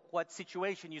know what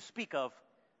situation you speak of?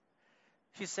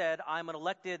 She said, I'm an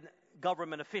elected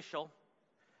government official,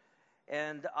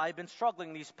 and I've been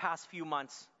struggling these past few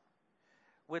months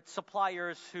with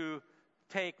suppliers who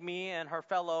take me and her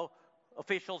fellow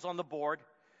officials on the board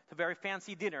to very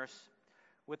fancy dinners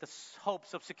with the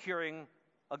hopes of securing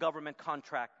a government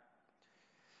contract.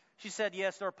 She said,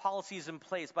 yes, there are policies in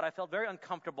place, but I felt very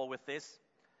uncomfortable with this.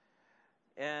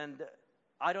 And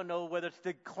I don't know whether to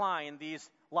decline these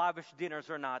lavish dinners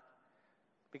or not,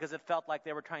 because it felt like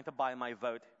they were trying to buy my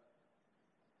vote.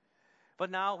 But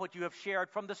now what you have shared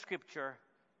from the Scripture,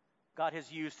 God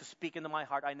has used to speak into my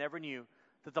heart. I never knew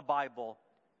that the Bible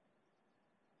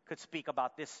could speak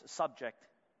about this subject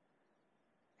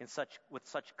with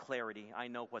such clarity. I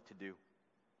know what to do.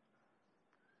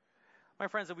 My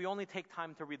friends, if we only take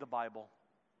time to read the Bible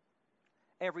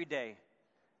every day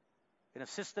in a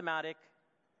systematic,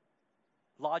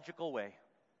 logical way,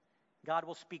 God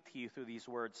will speak to you through these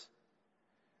words.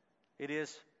 It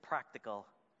is practical.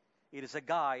 It is a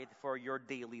guide for your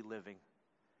daily living.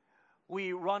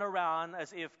 We run around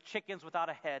as if chickens without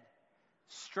a head,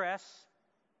 stressed,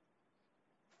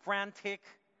 frantic,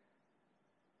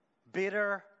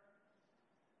 bitter,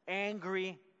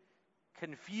 angry,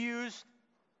 confused.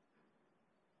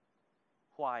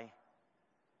 Why?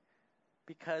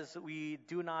 Because we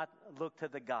do not look to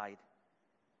the guide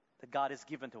that God has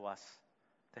given to us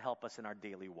to help us in our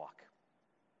daily walk.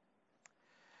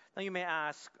 Now you may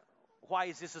ask, why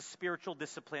is this a spiritual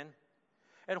discipline?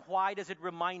 And why does it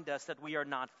remind us that we are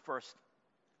not first?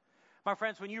 My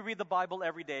friends, when you read the Bible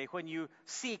every day, when you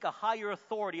seek a higher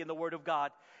authority in the Word of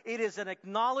God, it is an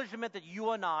acknowledgement that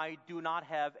you and I do not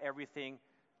have everything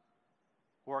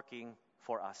working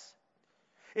for us.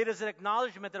 It is an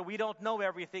acknowledgement that we don't know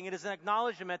everything. It is an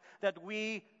acknowledgement that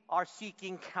we are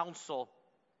seeking counsel.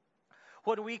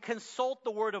 When we consult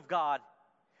the Word of God,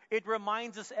 it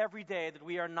reminds us every day that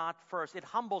we are not first. It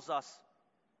humbles us.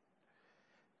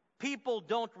 People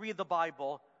don't read the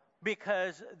Bible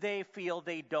because they feel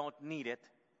they don't need it.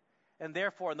 And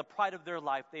therefore, in the pride of their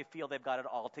life, they feel they've got it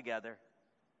all together.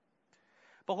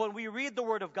 But when we read the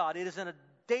Word of God, it is in a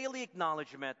daily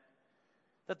acknowledgement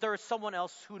that there is someone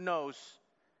else who knows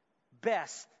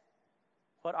best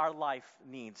what our life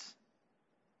needs.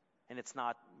 And it's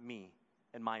not me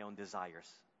and my own desires.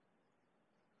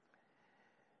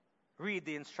 Read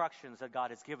the instructions that God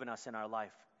has given us in our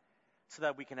life so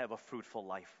that we can have a fruitful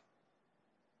life.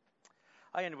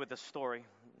 I end with a story.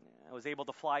 I was able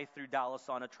to fly through Dallas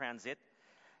on a transit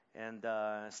and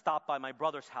stop by my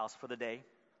brother's house for the day.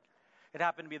 It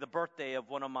happened to be the birthday of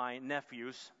one of my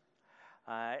nephews.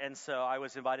 And so I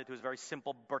was invited to his very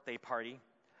simple birthday party.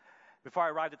 Before I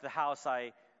arrived at the house,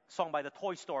 I swung by the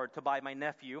toy store to buy my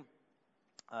nephew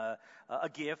a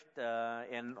gift.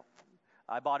 And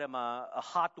I bought him a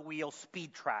Hot Wheels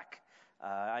speed track.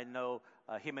 I know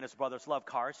him and his brothers love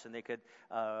cars, and they could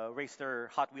race their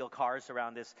Hot Wheel cars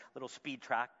around this little speed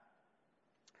track.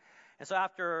 And so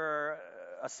after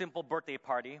a simple birthday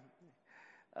party,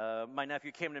 my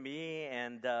nephew came to me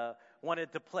and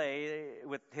wanted to play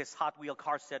with his Hot Wheel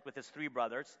car set with his 3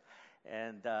 brothers,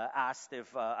 and asked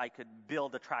if I could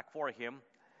build a track for him.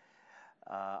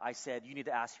 I said, you need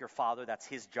to ask your father, that's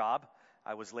his job.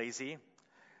 I was lazy.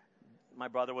 My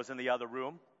brother was in the other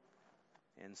room.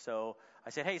 And so I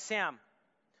said, hey, Sam,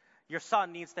 your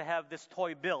son needs to have this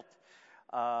toy built.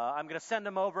 I'm going to send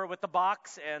him over with the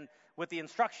box and with the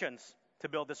instructions to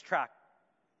build this track.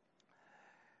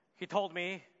 He told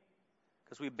me,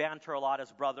 because we banter a lot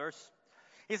as brothers,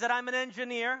 he said, I'm an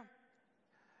engineer.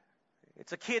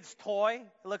 It's a kid's toy.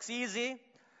 It looks easy.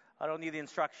 I don't need the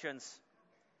instructions.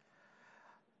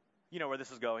 You know where this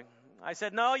is going. I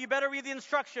said, no, you better read the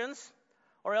instructions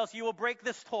or else you will break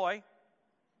this toy.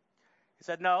 He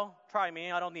said, no, try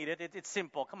me. I don't need it. It's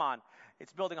simple. Come on.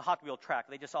 It's building a Hot Wheel track.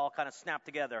 They just all kind of snap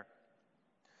together.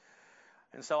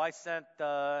 And so I sent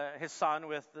his son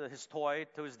with his toy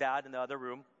to his dad in the other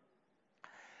room.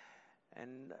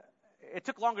 And it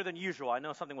took longer than usual. I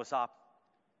know something was up.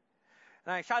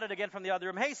 And I shouted again from the other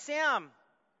room, hey, Sam,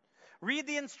 read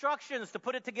the instructions to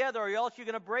put it together or else you're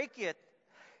going to break it.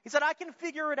 He said, I can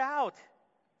figure it out.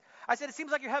 I said, it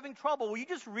seems like you're having trouble. Will you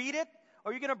just read it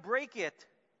or are you going to break it?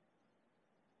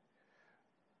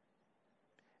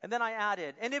 And then I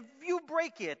added, and if you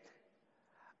break it,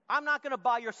 I'm not going to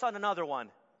buy your son another one.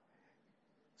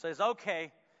 So he says,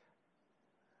 okay,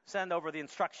 send over the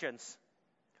instructions.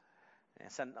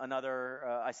 And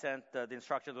I sent the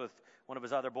instructions with one of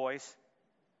his other boys.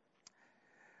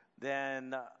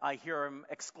 Then I hear him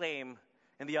exclaim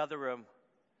in the other room,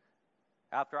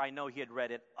 after I know he had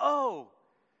read it, oh,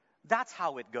 that's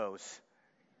how it goes.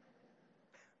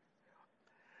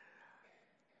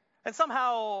 And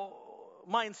somehow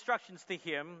my instructions to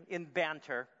him in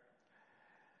banter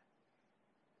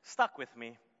stuck with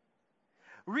me.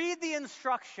 Read the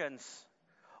instructions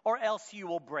or else you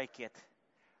will break it.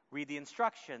 Read the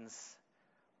instructions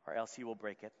or else you will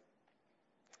break it.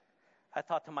 I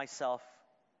thought to myself,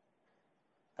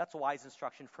 that's wise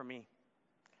instruction for me.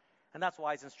 And that's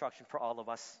wise instruction for all of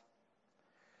us.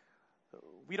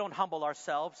 We don't humble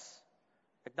ourselves,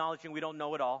 acknowledging we don't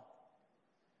know it all.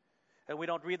 And we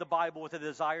don't read the Bible with a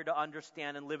desire to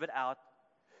understand and live it out.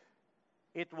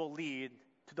 It will lead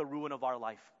to the ruin of our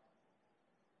life.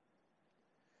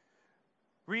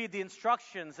 Read the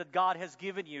instructions that God has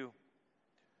given you,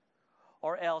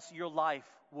 or else your life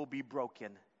will be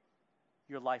broken.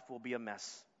 Your life will be a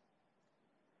mess.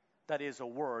 That is a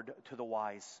word to the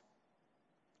wise.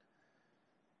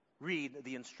 Read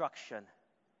the instruction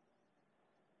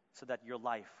so that your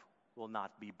life will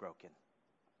not be broken.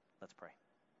 Let's pray.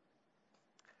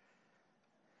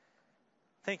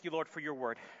 Thank you, Lord, for your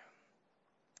word.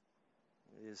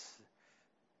 It is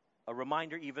a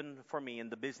reminder even for me in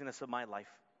the busyness of my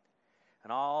life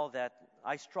and all that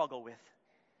I struggle with,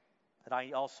 that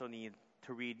I also need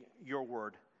to read your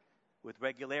word with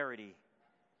regularity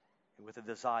and with a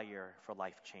desire for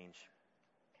life change.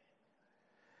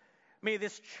 May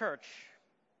this church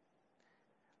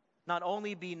not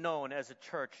only be known as a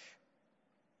church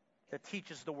that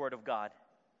teaches the Word of God,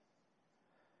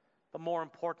 but more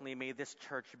importantly, may this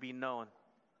church be known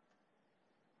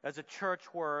as a church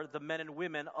where the men and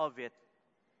women of it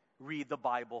read the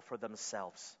Bible for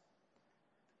themselves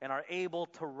and are able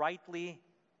to rightly,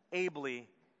 ably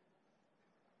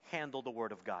handle the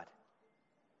Word of God.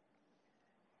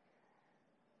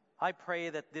 I pray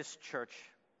that this church,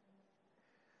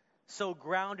 so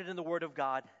grounded in the Word of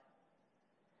God,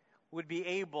 would be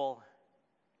able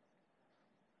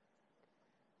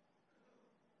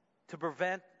to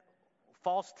prevent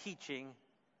false teaching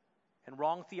and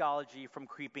wrong theology from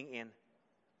creeping in.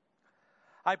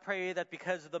 I pray that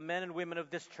because of the men and women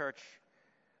of this church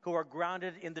who are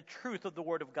grounded in the truth of the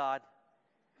Word of God,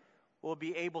 will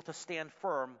be able to stand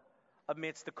firm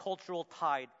amidst the cultural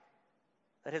tide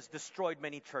that has destroyed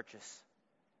many churches.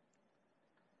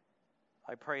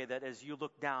 I pray that as you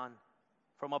look down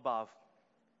from above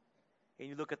and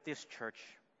you look at this church,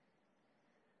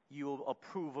 you will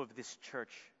approve of this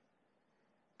church,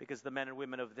 because the men and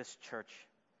women of this church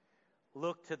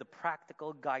look to the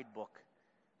practical guidebook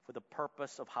for the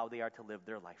purpose of how they are to live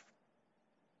their life.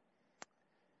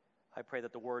 I pray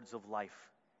that the words of life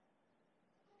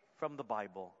from the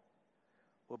Bible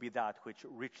will be that which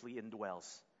richly indwells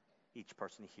each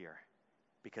person here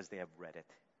because they have read it.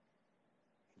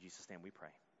 In Jesus' name we pray.